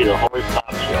listening to the Horse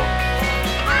Talk Show.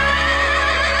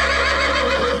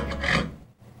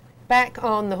 Back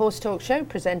on the Horse Talk Show,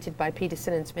 presented by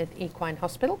Peterson and Smith Equine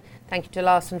Hospital. Thank you to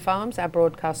Lawson Farms, our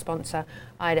broadcast sponsor,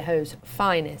 Idaho's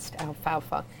finest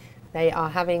alfalfa. They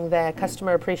are having their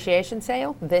customer appreciation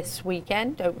sale this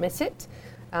weekend. Don't miss it.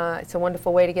 It's a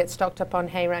wonderful way to get stocked up on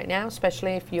hay right now,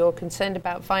 especially if you're concerned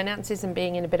about finances and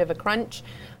being in a bit of a crunch.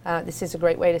 This is a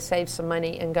great way to save some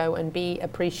money and go and be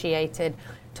appreciated.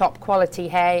 Top quality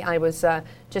hay. I was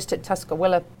just at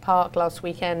Tuscaloosa Park last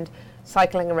weekend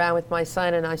cycling around with my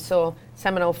son, and I saw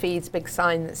Seminole Feed's big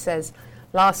sign that says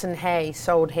Larson Hay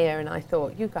sold here, and I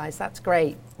thought, you guys, that's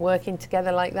great. Working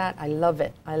together like that, I love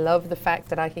it. I love the fact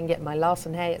that I can get my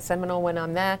Larson Hay at Seminole when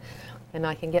I'm there, and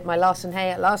I can get my Larson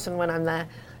Hay at Larson when I'm there.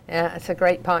 It's a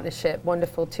great partnership,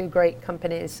 wonderful. Two great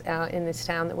companies in this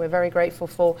town that we're very grateful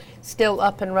for, still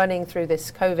up and running through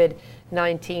this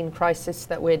COVID-19 crisis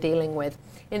that we're dealing with.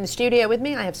 In the studio with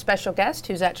me, I have special guest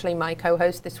who's actually my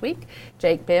co-host this week,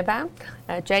 Jake Beerbaum.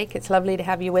 Jake, it's lovely to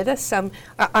have you with us.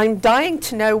 I'm dying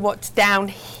to know what's down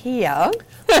here.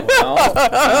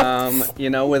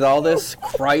 Well, with all this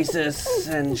crisis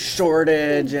and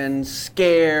shortage and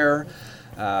scare,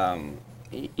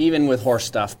 even with horse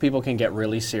stuff, people can get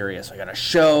really serious. I got a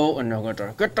show, and they're going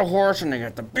to get the horse, and they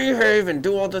got to behave and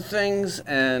do all the things.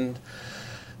 And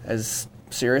as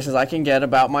serious as I can get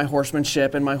about my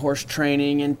horsemanship and my horse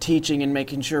training and teaching and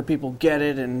making sure people get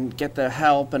it and get the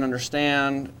help and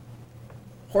understand,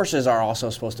 horses are also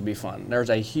supposed to be fun. There's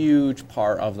a huge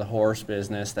part of the horse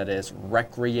business that is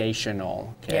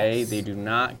recreational, okay? Yes. They do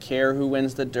not care who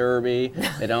wins the Derby.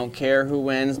 They don't care who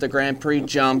wins the Grand Prix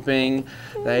jumping.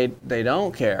 They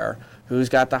don't care who's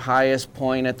got the highest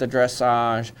point at the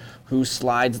dressage, who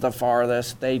slides the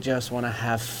farthest. They just want to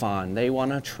have fun. They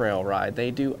want to trail ride.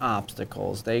 They do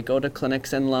obstacles. They go to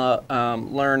clinics and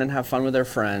learn and have fun with their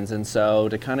friends. And so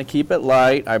to kind of keep it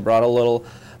light, I brought a little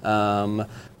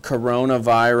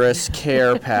coronavirus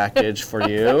care package for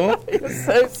you. You're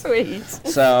so sweet.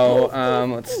 So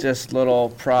let's just little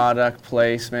product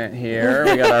placement here.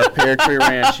 We got our Pear Tree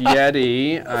Ranch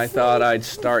Yeti. I thought I'd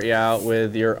start you out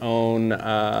with your own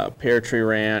Pear Tree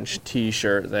Ranch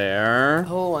t-shirt there.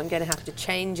 Oh, I'm going to have to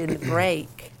change in the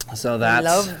break. So that's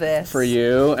love this. for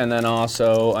you. And then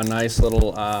also a nice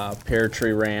little Pear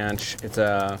Tree Ranch. It's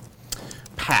a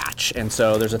patch, and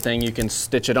so there's a thing you can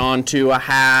stitch it onto a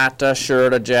hat, a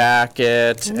shirt, a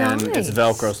jacket, nice. And it's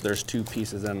Velcro, so there's 2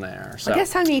 pieces in there. So I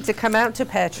guess I need to come out to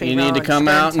Pear Tree you Ranch. need to come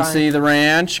out and see the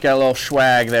ranch. Got a little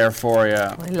swag there for you.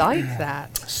 I like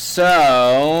that.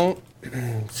 So,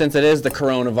 since it is the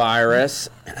coronavirus,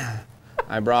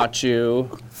 I brought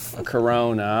you a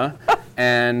Corona,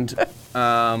 and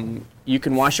you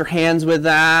can wash your hands with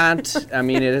that. I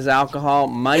mean, it is alcohol,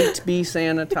 might be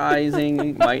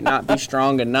sanitizing, might not be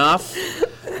strong enough.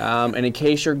 And in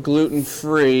case you're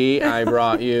gluten-free, I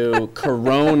brought you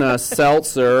Corona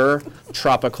Seltzer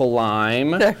Tropical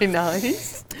Lime. Very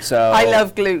nice. So I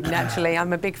love gluten, actually.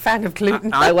 I'm a big fan of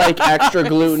gluten. I like extra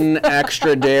gluten,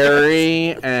 extra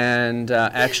dairy, and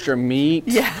extra meat,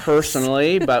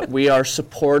 personally, but we are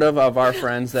supportive of our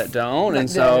friends that don't. And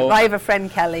so I have a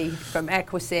friend, Kelly, from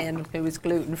Equisyn, who is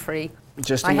gluten-free.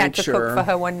 Just to I make had to sure. cook for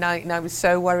her one night, and I was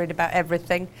so worried about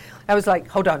everything. I was like,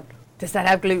 hold on, does that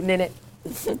have gluten in it?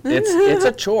 It's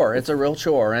a chore. It's a real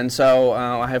chore. And so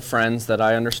I have friends that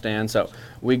I understand. So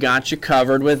we got you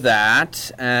covered with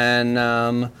that. And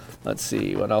let's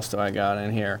see, what else do I got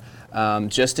in here?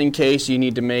 Just in case you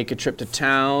need to make a trip to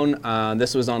town,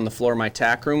 this was on the floor of my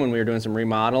tack room when we were doing some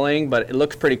remodeling, but it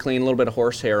looks pretty clean, a little bit of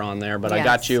horsehair on there, but I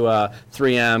got you a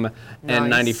 3M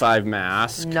N95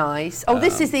 mask. Nice. Oh,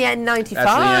 this is the N95.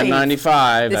 That's the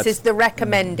N95. This is the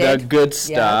recommended. The good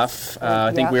stuff. Yes.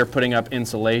 I think we were putting up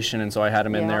insulation, and so I had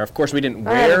them in there. Of course, we didn't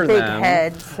wear them. I had a big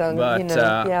head, so,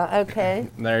 but, okay.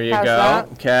 There you How's go.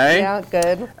 that? Okay. Yeah,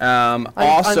 good.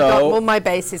 Also, I've got all my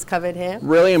bases covered here.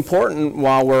 Really important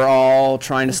while we're all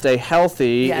trying to stay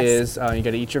healthy Yes. is you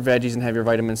got to eat your veggies and have your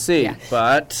vitamin C. Yes.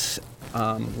 But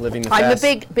living the I'm a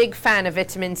big fan of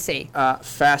vitamin C.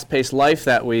 fast-paced life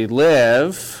that we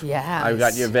live. Yes. I've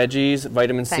got your veggies,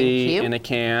 vitamin C in a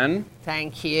can.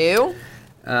 Thank you.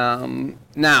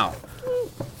 Now,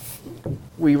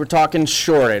 we were talking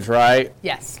shortage, right?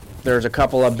 Yes. There's a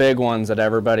couple of big ones that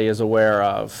everybody is aware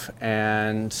of,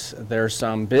 and there's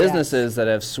some businesses that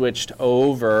have switched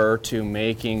over to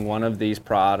making one of these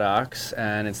products,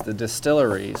 and it's the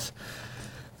distilleries.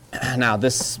 Now,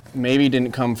 this maybe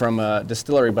didn't come from a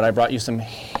distillery, but I brought you some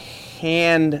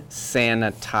hand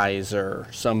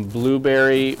sanitizer, some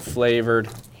blueberry flavored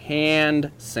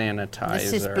hand sanitizer.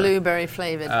 This is blueberry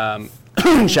flavored.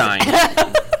 Shine.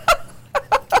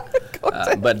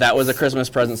 But that was a Christmas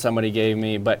present somebody gave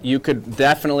me. But you could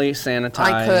definitely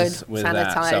sanitize with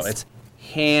that. So it's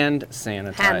hand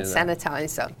sanitizer. Hand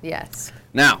sanitizer, yes.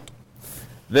 Now,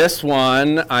 this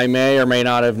one I may or may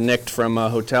not have nicked from a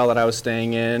hotel that I was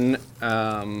staying in,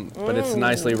 but it's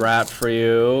nicely wrapped for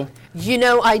you. You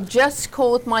know, I just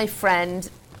called my friend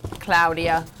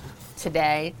Claudia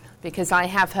today because I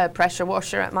have her pressure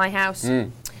washer at my house,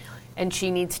 and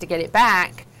she needs to get it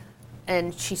back.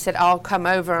 And she said, I'll come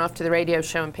over after the radio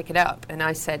show and pick it up. And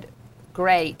I said,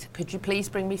 great. Could you please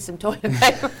bring me some toilet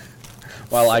paper?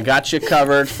 Well, I got you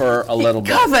covered for a little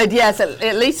bit. Covered, yes,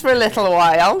 at least for a little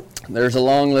while. There's a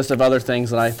long list of other things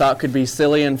that I thought could be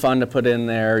silly and fun to put in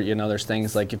there. You know, there's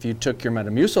things like if you took your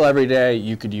Metamucil every day,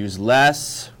 you could use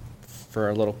less for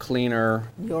a little cleaner.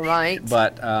 You're right.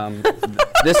 But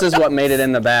this is what made it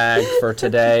in the bag for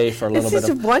today for a little bit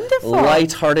of wonderful.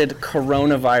 lighthearted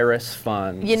coronavirus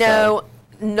fun. You know,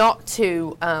 not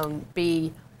to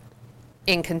be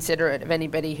inconsiderate of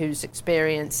anybody who's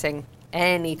experiencing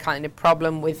any kind of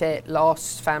problem with it,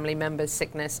 loss, family members,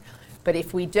 sickness. But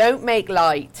if we don't make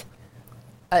light,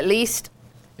 at least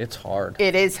it's hard.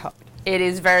 It is hard. It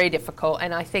is very difficult.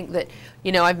 And I think that,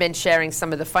 you know, I've been sharing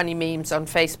some of the funny memes on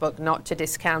Facebook, not to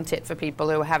discount it for people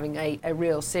who are having a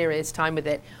real serious time with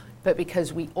it, but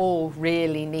because we all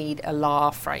really need a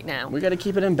laugh right now. We got to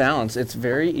keep it in balance. It's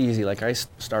very easy, like I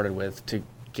started with, to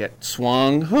get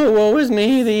swung. Oh, woe is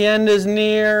me, the end is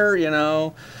near, you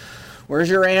know. Where's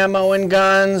your ammo and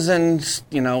guns and,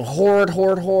 you know,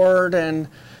 hoard, and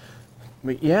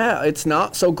yeah, it's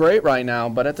not so great right now,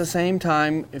 but at the same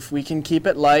time, if we can keep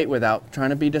it light without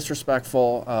trying to be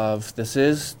disrespectful of this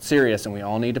is serious and we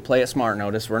all need to play it smart.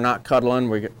 Notice we're not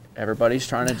cuddling. Everybody's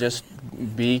trying to just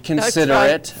be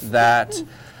considerate that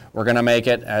we're going to make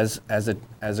it as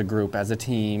a group, as a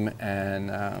team,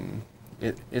 and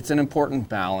it's an important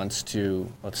balance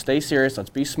to let's stay serious, let's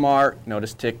be smart.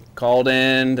 Notice Tick called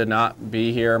in to not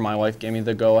be here. My wife gave me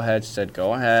the go-ahead. She said,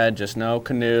 go ahead, just no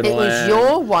canoodling. It was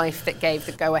your wife that gave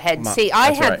the go-ahead. See,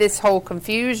 I had this whole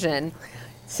confusion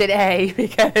today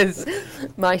because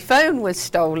my phone was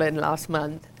stolen last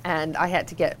month and I had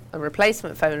to get a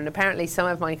replacement phone, and apparently some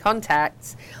of my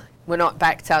contacts were not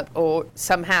backed up or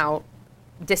somehow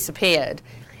disappeared.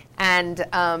 And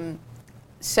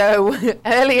so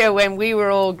earlier when we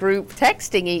were all group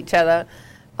texting each other,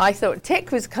 I thought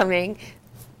Tick was coming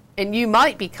and you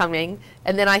might be coming,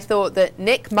 and then I thought that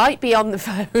Nick might be on the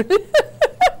phone.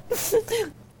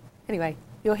 Anyway,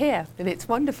 you're here and it's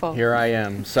wonderful. Here I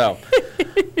am. So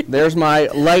there's my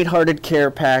lighthearted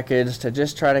care package to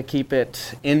just try to keep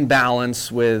it in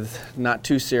balance with not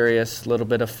too serious, a little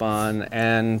bit of fun,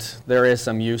 and there is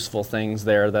some useful things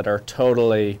there that are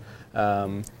totally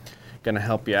going to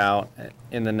help you out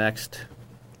in the next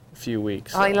few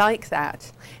weeks. So. I like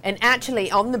that. And actually,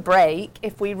 on the break,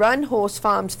 if we run Horse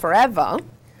Farms forever,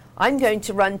 I'm going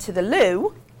to run to the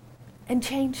loo and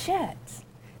change shirts.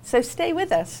 So stay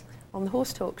with us on the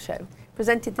Horse Talk Show.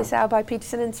 Presented this hour by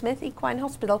Peterson and Smith Equine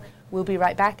Hospital. We'll be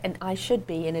right back, and I should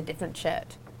be in a different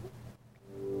shirt.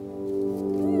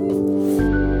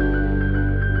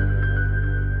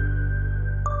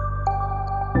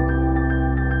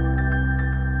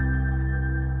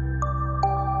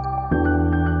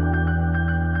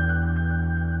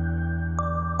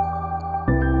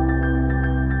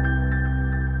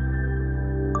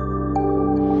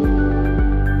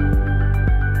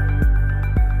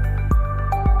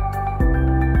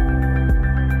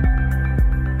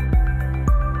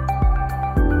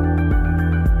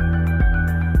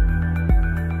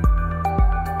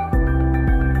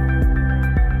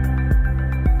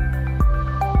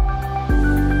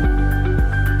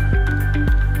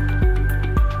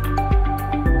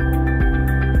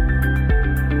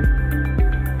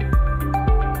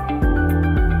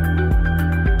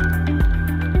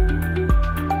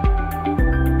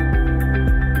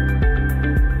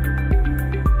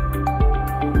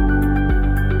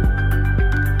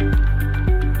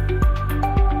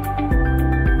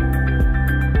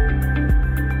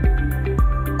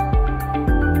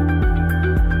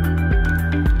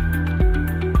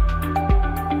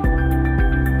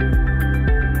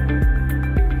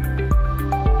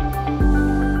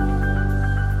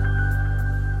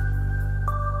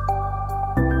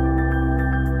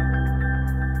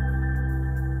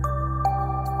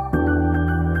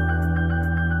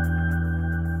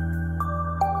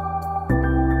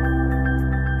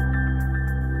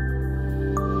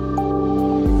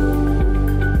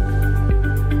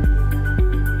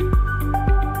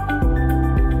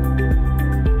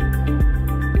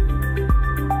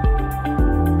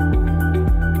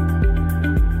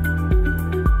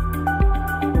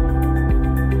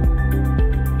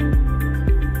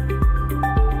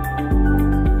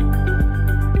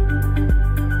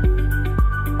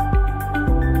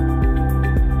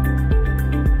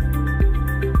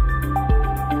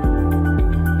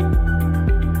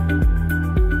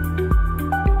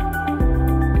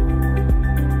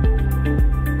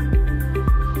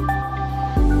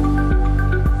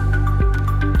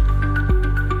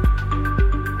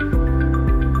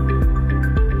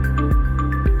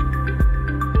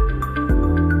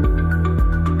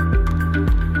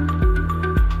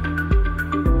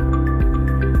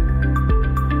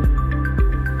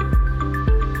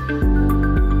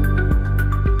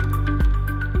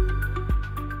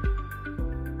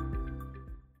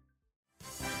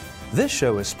 This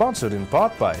show is sponsored in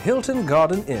part by Hilton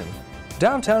Garden Inn.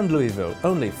 Downtown Louisville,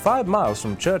 only 5 miles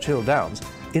from Churchill Downs.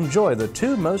 Enjoy the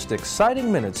 2 most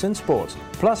exciting minutes in sports,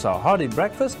 plus a hearty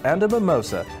breakfast and a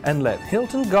mimosa, and let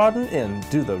Hilton Garden Inn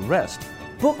do the rest.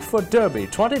 Book for Derby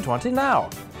 2020 now.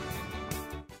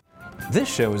 This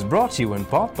show is brought to you in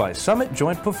part by Summit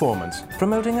Joint Performance,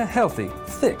 promoting a healthy,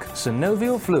 thick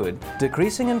synovial fluid,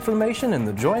 decreasing inflammation in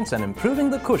the joints and improving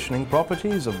the cushioning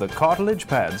properties of the cartilage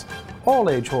pads. All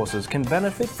age horses can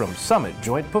benefit from Summit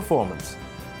Joint Performance.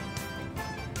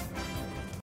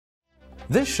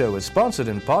 This show is sponsored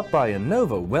in part by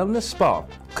Innova Wellness Spa,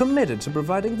 committed to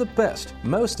providing the best,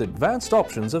 most advanced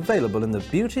options available in the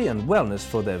beauty and wellness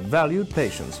for their valued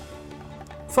patients.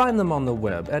 Find them on the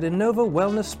web at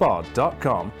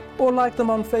innovawellnessspa.com or like them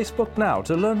on Facebook now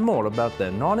to learn more about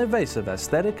their non-invasive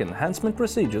aesthetic enhancement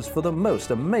procedures for the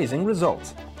most amazing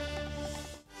results.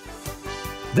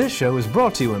 This show is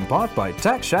brought to you in part by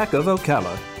Tack Shack of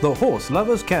Ocala, the horse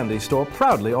lovers candy store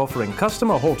proudly offering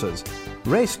customer halters,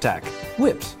 race tack,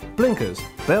 whips, blinkers,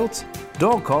 belts,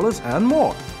 dog collars and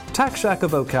more. Tack Shack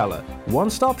of Ocala,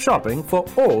 one-stop shopping for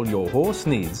all your horse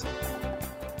needs.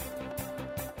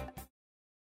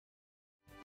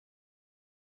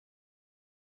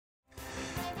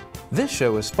 This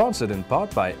show is sponsored in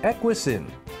part by Equisin.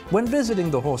 When visiting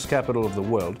the horse capital of the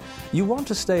world, you want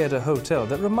to stay at a hotel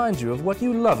that reminds you of what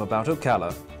you love about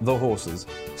Ocala, the horses.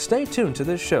 Stay tuned to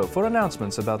this show for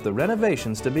announcements about the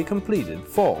renovations to be completed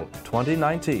fall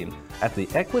 2019 at the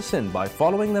Equisin by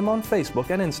following them on Facebook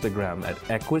and Instagram at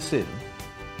Equisin.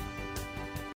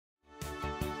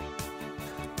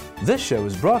 This show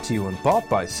is brought to you in part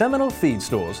by Seminole Feed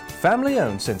Stores,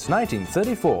 family-owned since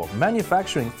 1934,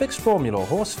 manufacturing fixed formula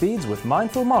horse feeds with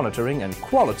mindful monitoring and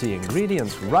quality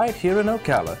ingredients right here in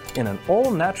Ocala in an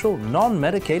all-natural,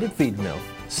 non-medicated feed mill.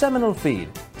 Seminole Feed,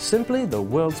 simply the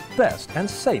world's best and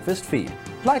safest feed.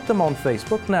 Like them on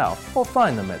Facebook now or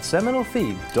find them at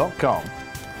seminolefeed.com.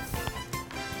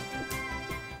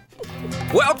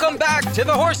 Welcome back to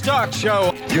the Horse Talk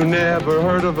Show. You never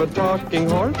heard of a talking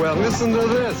horse? Well, listen to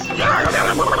this.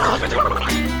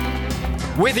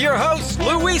 With your host,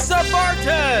 Louisa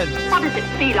Barton. What does it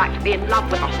feel like to be in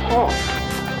love with a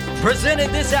horse?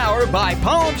 Presented this hour by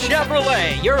Palm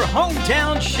Chevrolet, your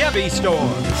hometown Chevy store.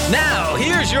 Now,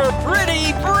 here's your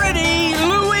pretty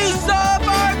Louisa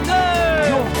Barton.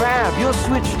 You're fab, you're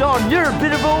switched on, you're a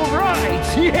bit of all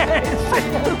right. Yes.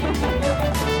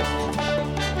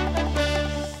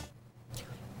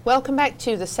 Welcome back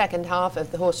to the second half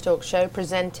of the Horse Talk Show,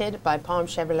 presented by Palm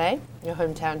Chevrolet, your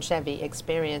hometown Chevy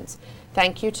experience.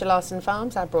 Thank you to Larson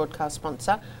Farms, our broadcast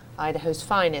sponsor, Idaho's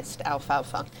finest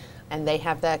alfalfa. And they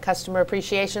have their customer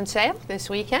appreciation sale this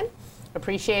weekend,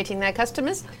 appreciating their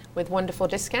customers with wonderful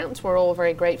discounts. We're all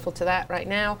very grateful to that right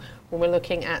now when we're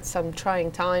looking at some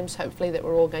trying times, hopefully that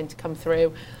we're all going to come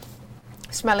through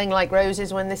smelling like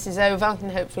roses when this is over,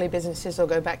 and hopefully businesses will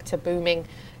go back to booming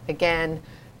again.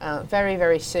 Very,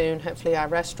 very soon. Hopefully our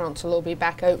restaurants will all be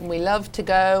back open. We love to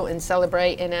go and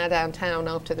celebrate in our downtown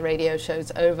after the radio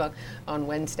show's over on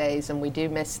Wednesdays, and we do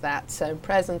miss that. So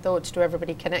prayers and thoughts to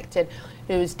everybody connected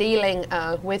who's dealing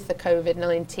with the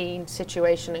COVID-19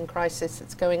 situation and crisis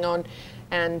that's going on.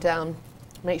 And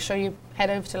make sure you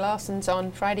head over to Larson's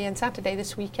on Friday and Saturday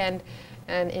this weekend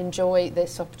and enjoy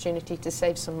this opportunity to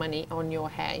save some money on your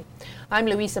hay. I'm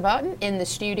Louisa Barton in the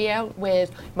studio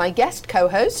with my guest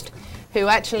co-host, who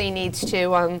actually needs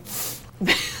to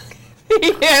be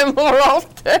here more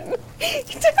often.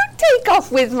 Don't take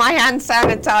off with my hand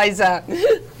sanitizer.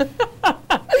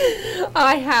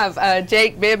 I have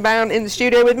Jake Beerbound in the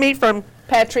studio with me from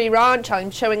Pear Tree Ranch.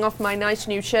 I'm showing off my nice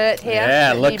new shirt here.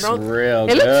 Yeah, it looks real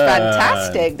good. It looks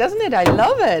fantastic, doesn't it? I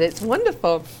love it. It's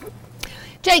wonderful.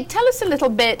 Jake, tell us a little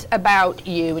bit about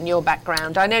you and your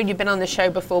background. I know you've been on the show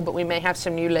before, but we may have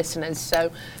some new listeners,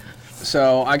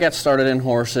 So I got started in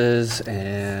horses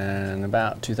in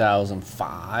about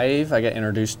 2005. I got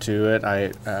introduced to it.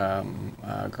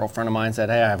 A girlfriend of mine said,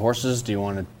 "Hey, I have horses. Do you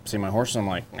want to see my horses?" I'm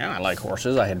like, "Yeah, I like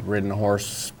horses." I had ridden a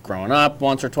horse growing up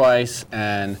once or twice,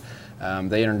 and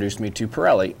they introduced me to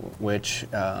Pirelli, which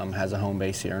has a home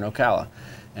base here in Ocala.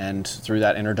 And through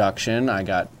that introduction, I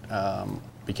got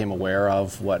became aware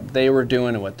of what they were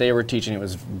doing and what they were teaching. It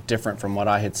was different from what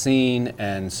I had seen,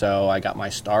 and so I got my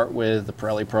start with the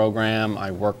Pirelli program.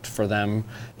 I worked for them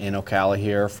in Ocala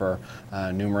here for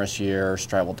numerous years,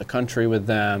 traveled the country with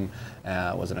them,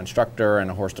 was an instructor and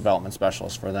a horse development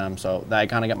specialist for them. So I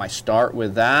kind of got my start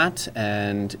with that,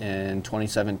 and in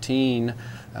 2017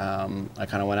 I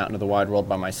kind of went out into the wide world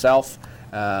by myself,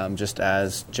 just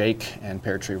as Jake and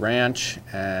Pear Tree Ranch,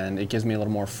 and it gives me a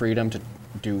little more freedom to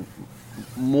do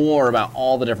more about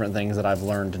all the different things that I've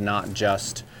learned, not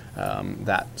just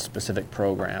that specific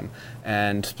program.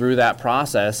 And through that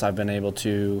process, I've been able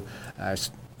to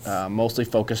mostly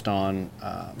focused on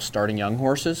starting young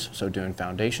horses, so doing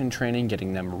foundation training,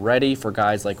 getting them ready for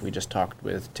guys like we just talked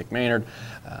with Tick Maynard.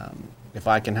 If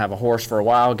I can have a horse for a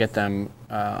while, get them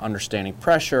understanding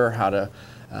pressure, how to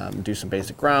do some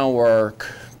basic groundwork,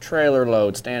 trailer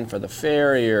load, stand for the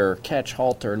farrier, catch,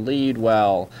 halter, lead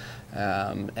well,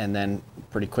 and then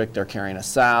pretty quick they're carrying a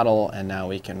saddle, and now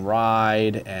we can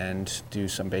ride and do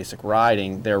some basic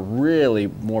riding. They're really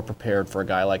more prepared for a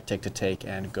guy like Tick to take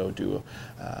and go do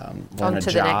learn a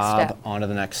job onto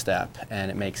the next step.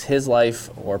 And it makes his life,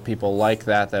 or people like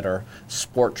that are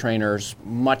sport trainers,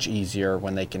 much easier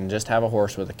when they can just have a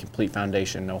horse with a complete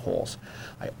foundation, no holes.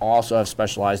 I also have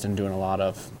specialized in doing a lot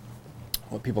of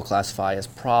what people classify as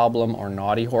problem or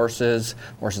naughty horses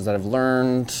that I've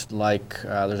learned, like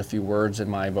there's a few words in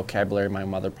my vocabulary my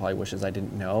mother probably wishes I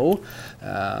didn't know.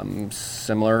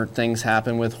 Similar things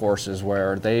happen with horses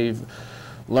where they've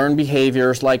learned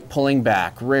behaviors like pulling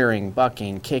back, rearing,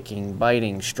 bucking, kicking,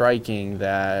 biting, striking,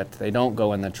 that they don't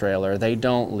go in the trailer, they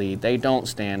don't lead, they don't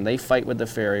stand, they fight with the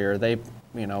farrier, they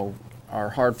are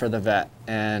hard for the vet.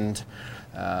 And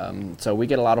So we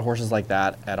get a lot of horses like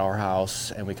that at our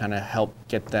house, and we kind of help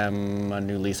get them a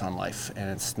new lease on life. And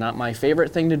it's not my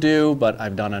favorite thing to do, but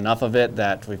I've done enough of it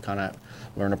that we've kind of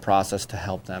learned a process to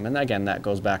help them. And again, that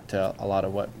goes back to a lot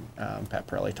of what Pat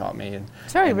Pirelli taught me.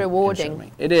 It's very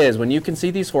rewarding. It is. When you can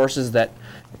see these horses that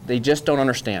they just don't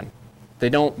understand. They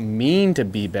don't mean to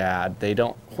be bad.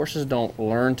 Horses don't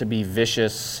learn to be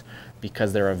vicious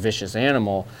because they're a vicious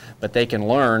animal, but they can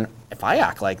learn, if I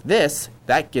act like this,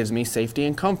 that gives me safety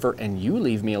and comfort, and you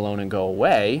leave me alone and go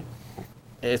away,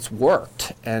 it's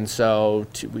worked. And so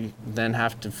we then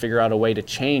have to figure out a way to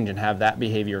change and have that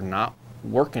behavior not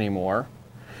work anymore.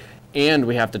 And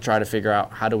we have to try to figure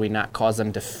out, how do we not cause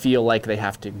them to feel like they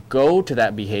have to go to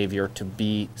that behavior to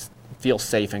feel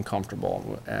safe and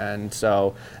comfortable. And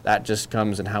so that just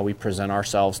comes in how we present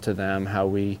ourselves to them, how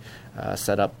we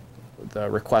set up the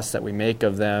requests that we make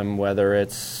of them, whether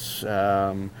it's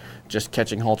just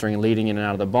catching, haltering, and leading in and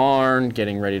out of the barn,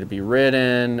 getting ready to be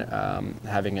ridden,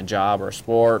 having a job or a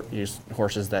sport, use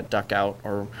horses that duck out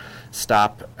or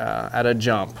stop at a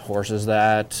jump, horses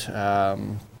that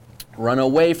run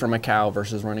away from a cow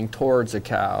versus running towards a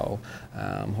cow,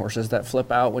 horses that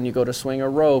flip out when you go to swing a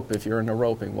rope if you're into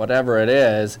roping, whatever it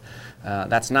is.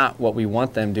 That's not what we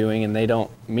want them doing, and they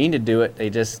don't mean to do it, they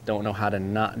just don't know how to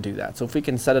not do that. So if we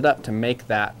can set it up to make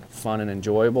that fun and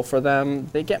enjoyable for them,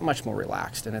 they get much more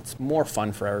relaxed, and it's more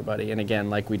fun for everybody. And again,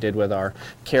 like we did with our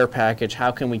care package,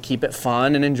 how can we keep it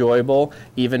fun and enjoyable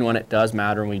even when it does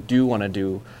matter and we do want to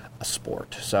do a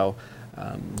sport? So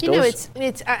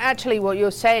it's actually what you're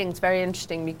saying is very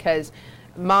interesting, because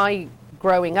my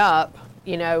growing up,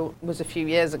 was a few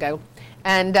years ago,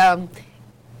 and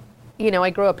I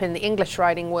grew up in the English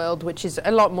riding world, which is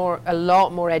a lot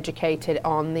more educated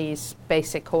on these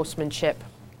basic horsemanship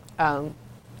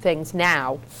things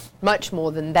now, much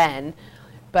more than then.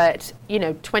 But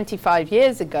 25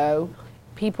 years ago,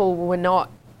 people were not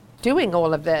doing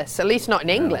all of this, at least not in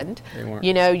England.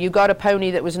 You got a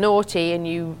pony that was naughty, and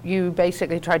you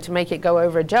basically tried to make it go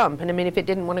over a jump. And I mean, if it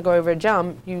didn't want to go over a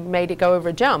jump, you made it go over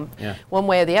a jump, one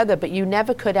way or the other. But you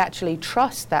never could actually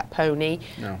trust that pony,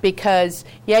 because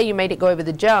you made it go over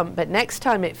the jump, but next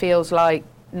time it feels like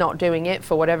not doing it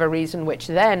for whatever reason, which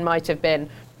then might have been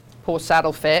poor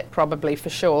saddle fit, probably, for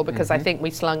sure, because I think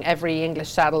we slung every English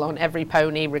saddle on every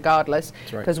pony regardless,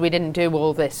 because we didn't do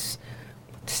all this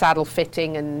saddle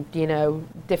fitting and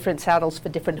different saddles for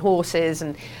different horses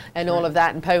and all of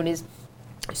that, and ponies.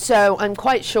 So I'm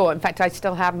quite sure, in fact I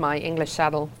still have my English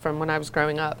saddle from when I was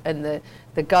growing up, and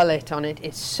the gullet on it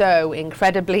is so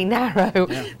incredibly narrow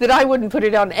that I wouldn't put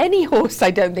it on any horse,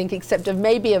 I don't think, except of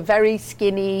maybe a very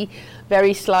skinny,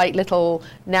 very slight little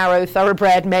narrow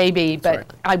thoroughbred maybe,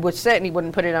 but I certainly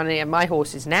wouldn't put it on any of my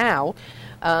horses now.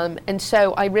 And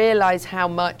so I realize how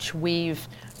much we've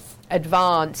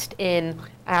advanced in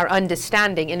our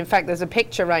understanding. And in fact, there's a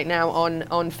picture right now on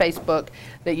Facebook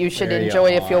that you should enjoy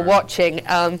if you're watching.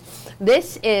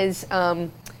 This is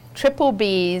Triple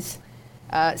B's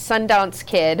Sundance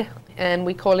kid, and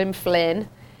we call him Flynn.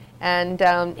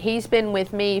 And he's been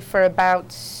with me for about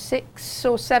 6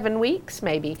 or 7 weeks,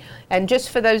 maybe. And just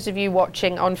for those of you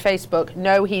watching on Facebook,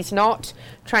 no, he's not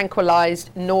tranquilized,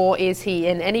 nor is he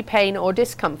in any pain or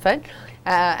discomfort.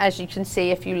 As you can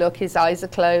see, if you look, his eyes are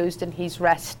closed and he's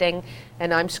resting,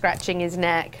 and I'm scratching his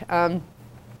neck.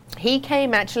 He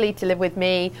came actually to live with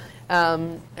me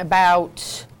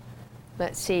about,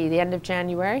 the end of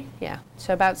January. Yeah,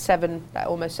 so about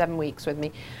almost 7 weeks with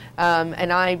me.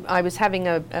 And I was having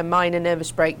a minor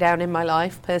nervous breakdown in my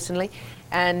life, personally.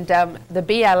 And the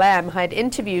BLM had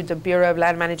interviewed the Bureau of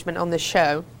Land Management on the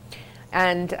show.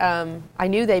 And I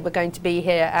knew they were going to be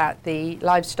here at the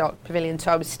livestock pavilion,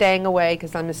 so I was staying away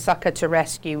because I'm a sucker to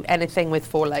rescue anything with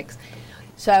 4 legs.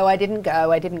 So I didn't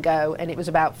go, and it was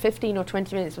about 15 or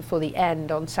 20 minutes before the end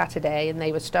on Saturday, and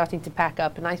they were starting to pack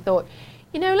up, and I thought,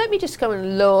 let me just go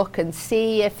and look and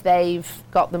see if they've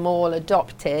got them all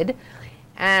adopted.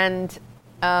 And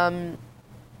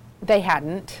they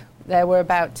hadn't. There were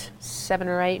about 7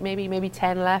 or 8, maybe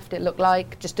 10 left, it looked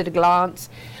like, just at a glance.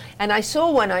 And I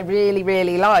saw one I really,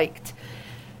 really liked,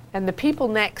 and the people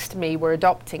next to me were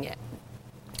adopting it.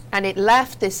 And it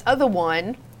left this other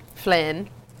one, Flynn,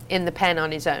 in the pen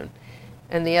on his own,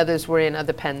 and the others were in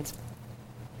other pens.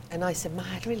 And I said,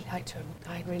 I'd really like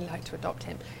to adopt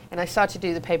him. And I started to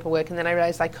do the paperwork, and then I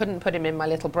realized I couldn't put him in my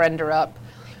little Brenda up,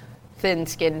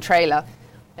 thin-skinned trailer.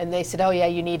 And they said, oh yeah,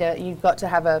 you've got to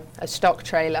have a stock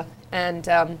trailer. And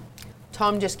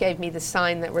Tom just gave me the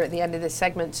sign that we're at the end of this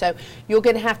segment, so you're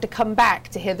going to have to come back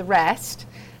to hear the rest.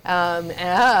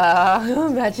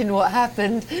 Imagine what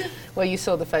happened. Well, you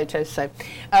saw the photos, so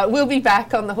we'll be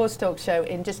back on the Horse Talk Show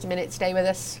in just a minute. Stay with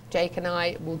us. Jake and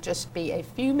I will just be a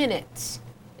few minutes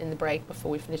in the break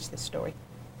before we finish this story.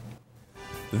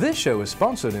 This show is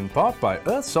sponsored in part by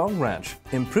Earthsong Ranch,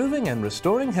 improving and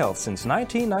restoring health since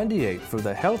 1998 for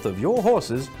the health of your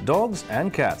horses, dogs,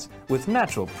 and cats, with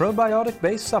natural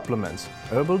probiotic-based supplements,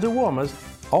 herbal dewormers,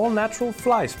 all-natural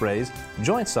fly sprays,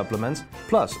 joint supplements,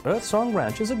 plus Earthsong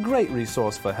Ranch is a great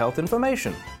resource for health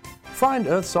information. Find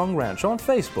Earthsong Ranch on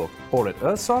Facebook or at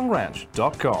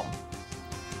earthsongranch.com.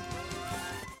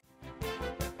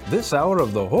 This hour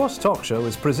of the Horse Talk Show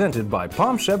is presented by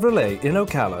Palm Chevrolet in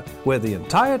Ocala, where the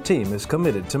entire team is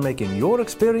committed to making your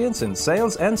experience in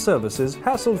sales and services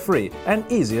hassle-free and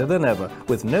easier than ever,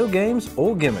 with no games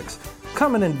or gimmicks.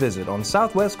 Come in and visit on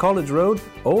Southwest College Road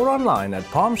or online at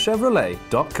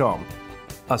palmchevrolet.com.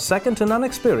 A second-to-none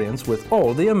experience with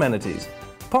all the amenities.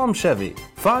 Palm Chevy.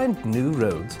 Find new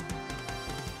roads.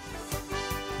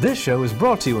 This show is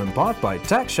brought to you in part by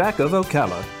Tack Shack of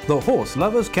Ocala, the horse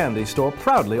lovers candy store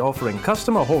proudly offering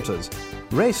customer halters,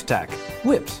 race tack,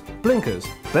 whips, blinkers,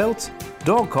 belts,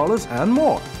 dog collars, and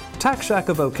more. Tack Shack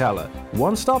of Ocala,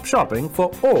 one-stop shopping for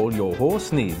all your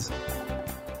horse needs.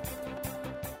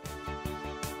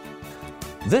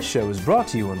 This show is brought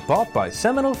to you in part by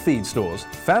Seminole Feed Stores,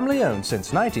 family-owned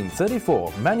since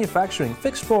 1934, manufacturing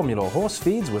fixed formula horse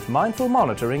feeds with mindful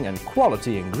monitoring and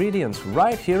quality ingredients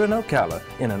right here in Ocala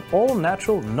in an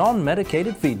all-natural,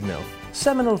 non-medicated feed mill.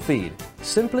 Seminole Feed,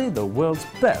 simply the world's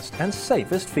best and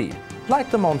safest feed.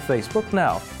 Like them on Facebook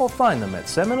now or find them at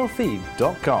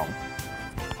seminolefeed.com.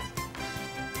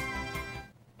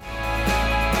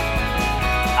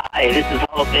 Hi, this is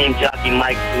Hall of Fame jockey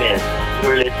Mike Smith.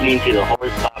 You're listening to the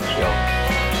Horse Talk Show.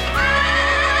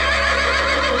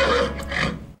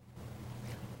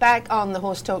 Back on the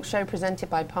Horse Talk Show presented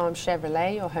by Palm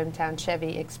Chevrolet, your hometown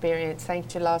Chevy experience.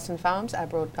 Thanks to Larson Farms, our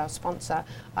broadcast sponsor,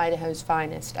 Idaho's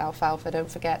finest alfalfa.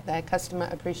 Don't forget their customer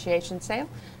appreciation sale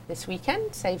this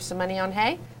weekend. Save some money on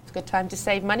hay. It's a good time to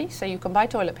save money so you can buy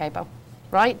toilet paper.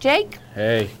 Right, Jake?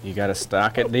 Hey, you got to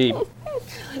stock it deep.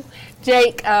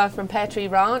 Jake from Pear Tree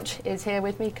Ranch is here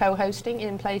with me, co-hosting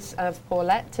in place of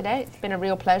Paulette today. It's been a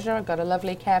real pleasure. I've got a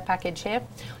lovely care package here.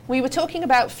 We were talking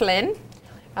about Flynn.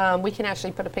 We can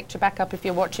actually put a picture back up if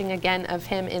you're watching again of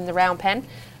him in the round pen.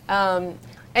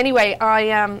 Anyway,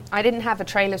 I didn't have a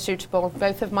trailer suitable.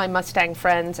 Both of my Mustang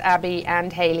friends, Abby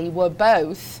and Haley, were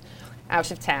both out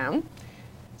of town.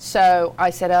 So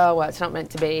I said, oh, well, it's not meant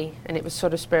to be. And it was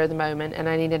sort of spur of the moment. And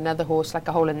I needed another horse, like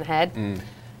a hole in the head.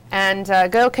 And a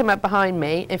girl came up behind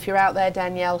me. If you're out there,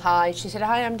 Danielle, hi. She said,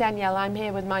 hi, I'm Danielle. I'm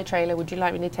here with my trailer. Would you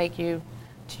like me to take you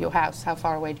to your house? How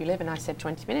far away do you live? And I said,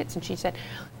 20 minutes. And she said,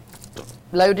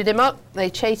 loaded him up. They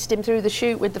chased him through the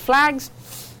chute with the flags.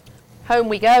 Home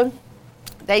we go.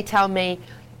 They tell me,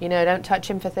 you know, don't touch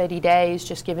him for 30 days.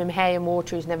 Just give him hay and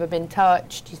water. He's never been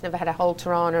touched. He's never had a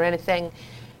halter on or anything.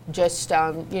 Just,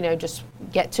 you know, just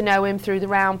get to know him through the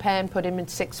round pen, put him in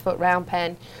 6-foot round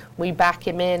pen. We back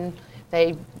him in.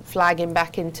 They flag him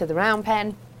back into the round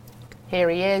pen. Here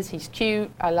he is. He's cute.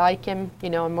 I like him. You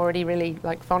know, I'm already really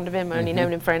like fond of him. I only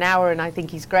known him for an hour, and I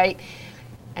think he's great.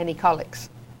 And he colics.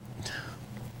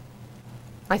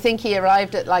 I think he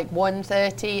arrived at like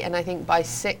 1:30, and I think by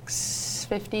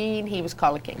 6:15 he was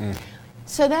colicking.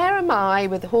 So there am I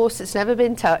with a horse that's never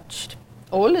been touched,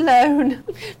 all alone.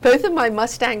 Both of my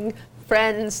Mustang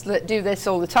friends that do this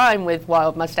all the time with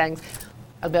wild Mustangs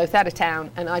are both out of town,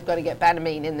 and I've got to get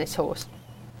Banamine in this horse.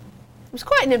 It was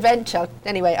quite an adventure.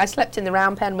 Anyway, I slept in the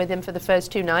round pen with him for the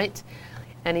first 2 nights,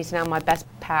 and he's now my best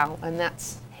pal, and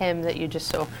that's him that you just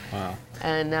saw. Wow.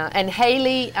 And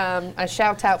Haley, a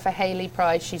shout out for Haley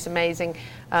Price. She's amazing.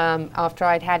 After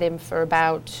I'd had him for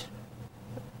about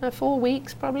 4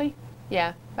 weeks, probably.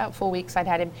 Yeah, about 4 weeks I'd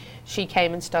had him. She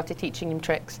came and started teaching him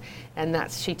tricks,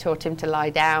 and she taught him to lie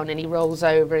down, and he rolls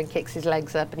over and kicks his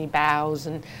legs up, and he bows,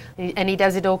 and he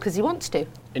does it all because he wants to.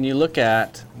 And you look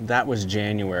at, that was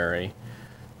January.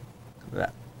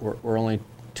 That we're only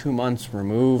 2 months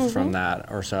removed from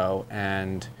that or so,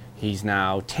 and he's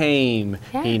now tame.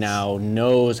 Yes. He now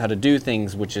knows how to do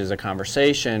things, which is a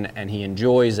conversation, and he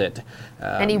enjoys it.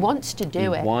 And he wants to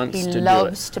do it. He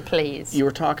loves to please. You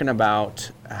were talking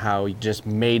about how he just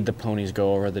made the ponies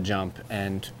go over the jump,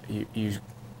 and you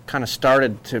kind of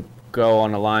started to go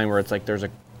on a line where it's like there's a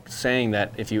saying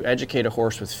that if you educate a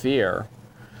horse with fear,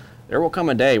 there will come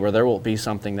a day where there will be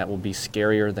something that will be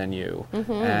scarier than you.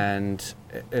 And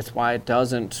it's why it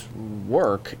doesn't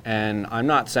work. And I'm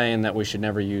not saying that we should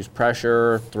never use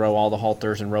pressure, throw all the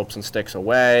halters and ropes and sticks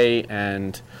away,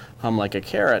 and hum like a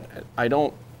carrot. I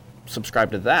don't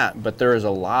subscribe to that, but there is a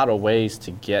lot of ways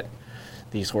to get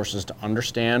these horses to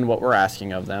understand what we're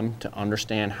asking of them, to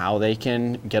understand how they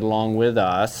can get along with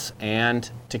us,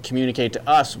 and to communicate to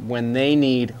us when they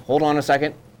need, hold on a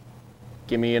second,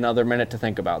 give me another minute to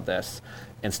think about this,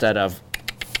 instead of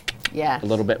a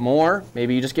little bit more.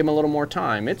 Maybe you just give them a little more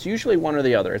time. It's usually one or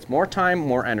the other. It's more time,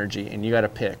 more energy, and you got to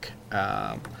pick.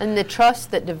 And the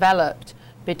trust that developed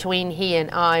between he and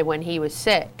I when he was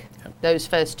sick, those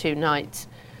first 2 nights,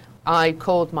 I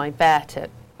called my vet at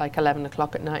like 11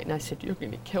 o'clock at night and I said, "You're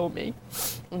going to kill me."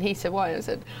 And he said, "Why?" I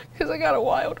said, "Because I got a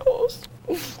wild horse."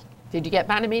 "Did you get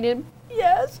Banamine in him?"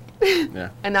 "Yes." Yeah.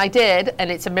 And I did,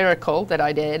 and it's a miracle that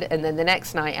I did. And then the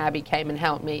next night, Abby came and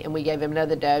helped me, and we gave him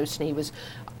another dose. And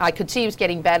I could see he was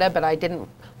getting better, but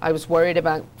I was worried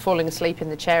about falling asleep in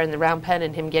the chair in the round pen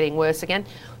and him getting worse again.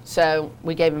 So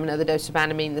we gave him another dose of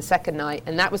Banamine the second night,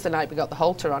 and that was the night we got the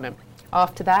halter on him.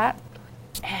 After that,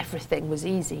 everything was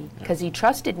easy because he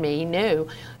trusted me. He knew.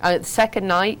 The second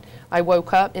night, I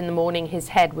woke up in the morning, his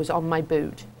head was on my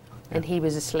boot, and he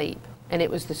was asleep. And it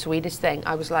was the sweetest thing.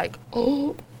 I was like,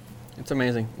 oh. It's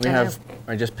amazing.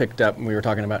 I just picked up, we were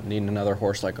talking about needing another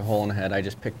horse like a hole in the head. I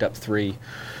just picked up 3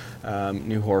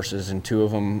 new horses, and 2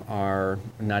 of them are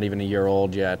not even a year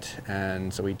old yet.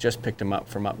 And so we just picked them up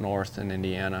from up north in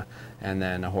Indiana, and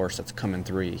then a horse that's coming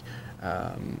 3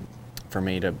 for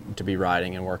me to be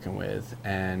riding and working with.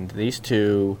 And these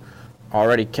 2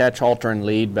 already catch, halter, and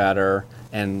lead better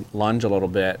and lunge a little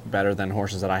bit better than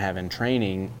horses that I have in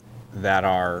training that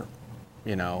are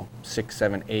 6,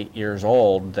 7, 8 years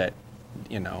old that,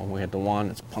 we had the one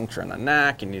that's puncturing the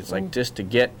neck, and he's like, just to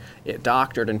get it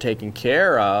doctored and taken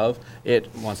care of,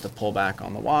 it wants to pull back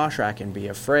on the wash rack and be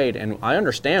afraid. And I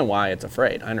understand why it's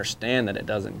afraid. I understand that it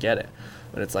doesn't get it.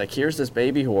 But it's like, here's this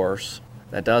baby horse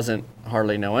that doesn't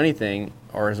hardly know anything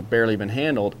or has barely been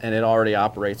handled, and it already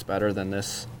operates better than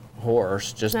this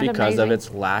horse just because of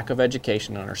its lack of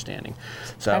education and understanding.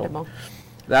 So incredible.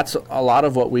 That's a lot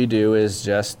of what we do, is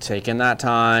just taking that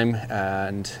time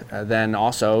and then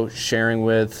also sharing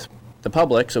with the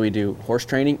public. So we do horse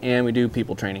training and we do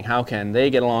people training. How can they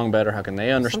get along better? How can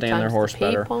they understand their horse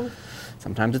better?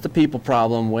 Sometimes it's a people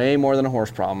problem way more than a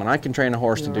horse problem. And I can train a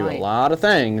horse to do a lot of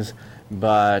things,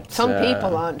 but some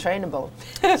people aren't trainable.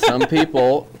 Some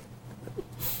people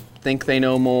think they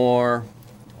know more,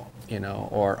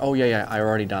 or, oh yeah, I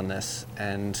already done this.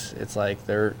 And it's like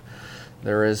there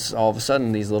is all of a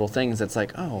sudden these little things that's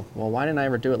like, oh, well, why didn't I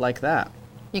ever do it like that?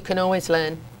 You can always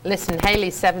learn. Listen,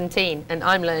 Haley's 17, and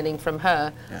I'm learning from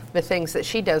her the things that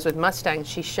she does with Mustangs.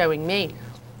 She's showing me.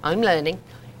 I'm learning.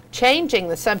 Changing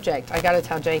the subject, I got to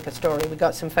tell Jake a story. We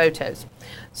got some photos.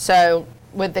 So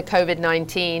with the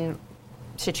COVID-19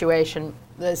 situation,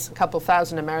 there's a couple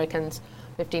thousand Americans,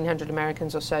 1,500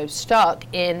 Americans or so, stuck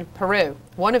in Peru.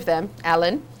 One of them,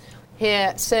 Ellen,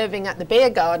 here serving at the beer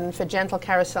garden for Gentle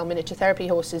Carousel miniature therapy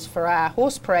horses for our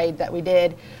horse parade that we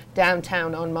did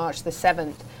downtown on March the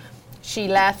 7th. She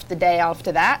left the day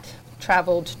after that,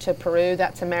 traveled to Peru.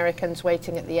 That's Americans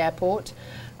waiting at the airport.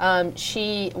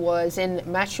 She was in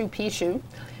Machu Picchu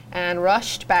and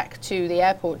rushed back to the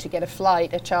airport to get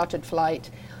a chartered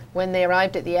flight. When they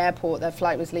arrived at the airport, their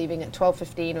flight was leaving at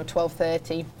 12:15 or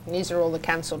 12:30. These are all the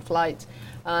cancelled flights.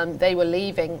 They were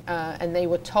leaving and they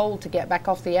were told to get back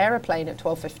off the airplane at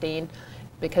 12:15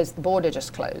 because the border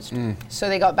just closed. So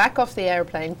they got back off the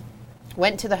airplane,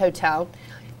 went to the hotel.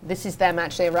 This is them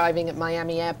actually arriving at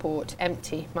Miami Airport,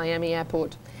 empty Miami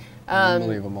Airport.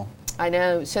 Unbelievable. I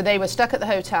know. So they were stuck at the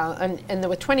hotel, and there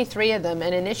were 23 of them,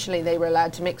 and initially they were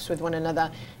allowed to mix with one another,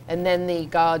 and then the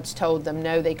guards told them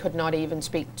no, they could not even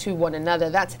speak to one another.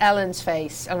 That's Ellen's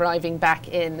face arriving back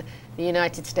in the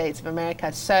United States of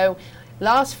America. So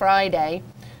last Friday,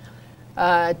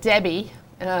 Debbie,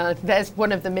 there's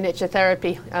one of the miniature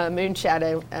therapy,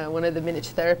 Moonshadow, one of the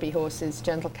miniature therapy horses,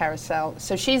 Gentle Carousel.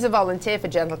 So she's a volunteer for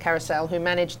Gentle Carousel who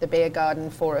managed the beer garden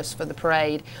for us for the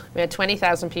parade. We had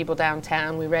 20,000 people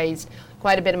downtown. We raised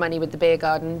quite a bit of money with the beer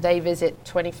garden. They visit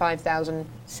 25,000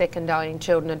 sick and dying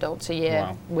children, adults a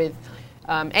year with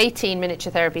 18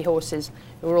 miniature therapy horses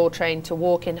who are all trained to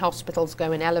walk in hospitals,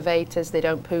 go in elevators. They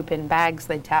don't poop in bags.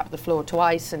 They tap the floor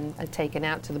twice and are taken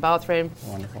out to the bathroom.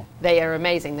 Wonderful. They are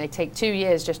amazing. They take 2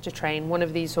 years just to train one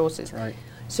of these horses. Right.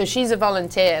 So she's a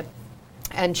volunteer,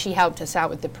 and she helped us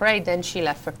out with the parade. Then she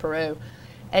left for Peru.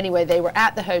 Anyway, they were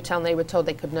at the hotel, and they were told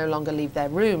they could no longer leave their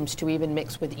rooms to even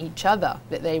mix with each other,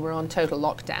 that they were on total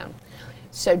lockdown.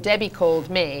 So Debbie called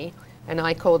me, and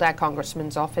I called our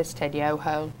congressman's office, Ted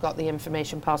Yoho, got the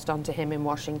information passed on to him in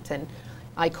Washington.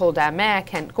 I called our mayor,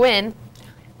 Kent Gwynn,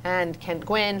 and Kent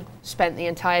Gwynn spent the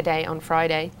entire day on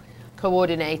Friday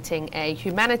coordinating a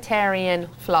humanitarian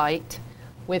flight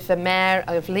with the mayor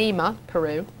of Lima,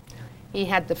 Peru. He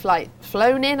had the flight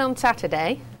flown in on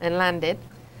Saturday and landed.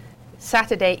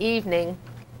 Saturday evening,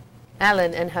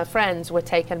 Ellen and her friends were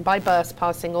taken by bus,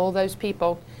 passing all those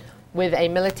people with a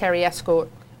military escort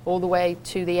all the way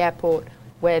to the airport,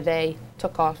 where they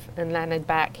took off and landed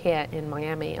back here in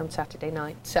Miami on Saturday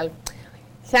night. So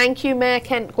thank you, Mayor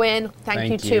Kent Gwynn.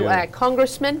 Thank you to our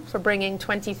Congressman for bringing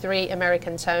 23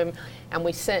 Americans home. And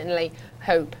we certainly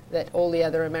hope that all the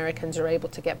other Americans are able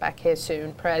to get back here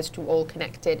soon. Prayers to all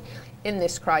connected in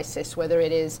this crisis, whether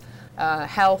it is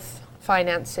health,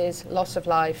 finances, loss of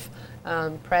life.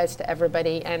 Prayers to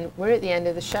everybody. And we're at the end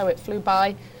of the show. It flew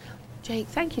by. Jake,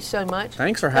 thank you so much.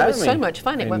 Thanks for having me. It was so much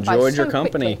fun. It went by Enjoyed so your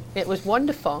company. quickly. It was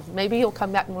wonderful. Maybe you'll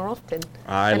come back more often.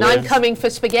 And I'm coming for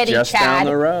spaghetti, just Chad. down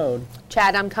the road.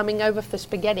 Chad, I'm coming over for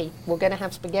spaghetti. We're going to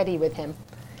have spaghetti with him.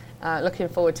 Looking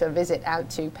forward to a visit out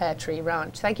to Pear Tree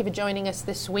Ranch. Thank you for joining us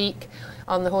this week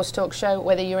on the Horse Talk Show.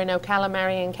 Whether you're in Ocala,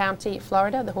 Marion County,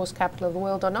 Florida, the horse capital of the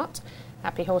world or not,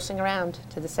 happy horsing around.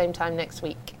 To the same time next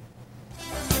week.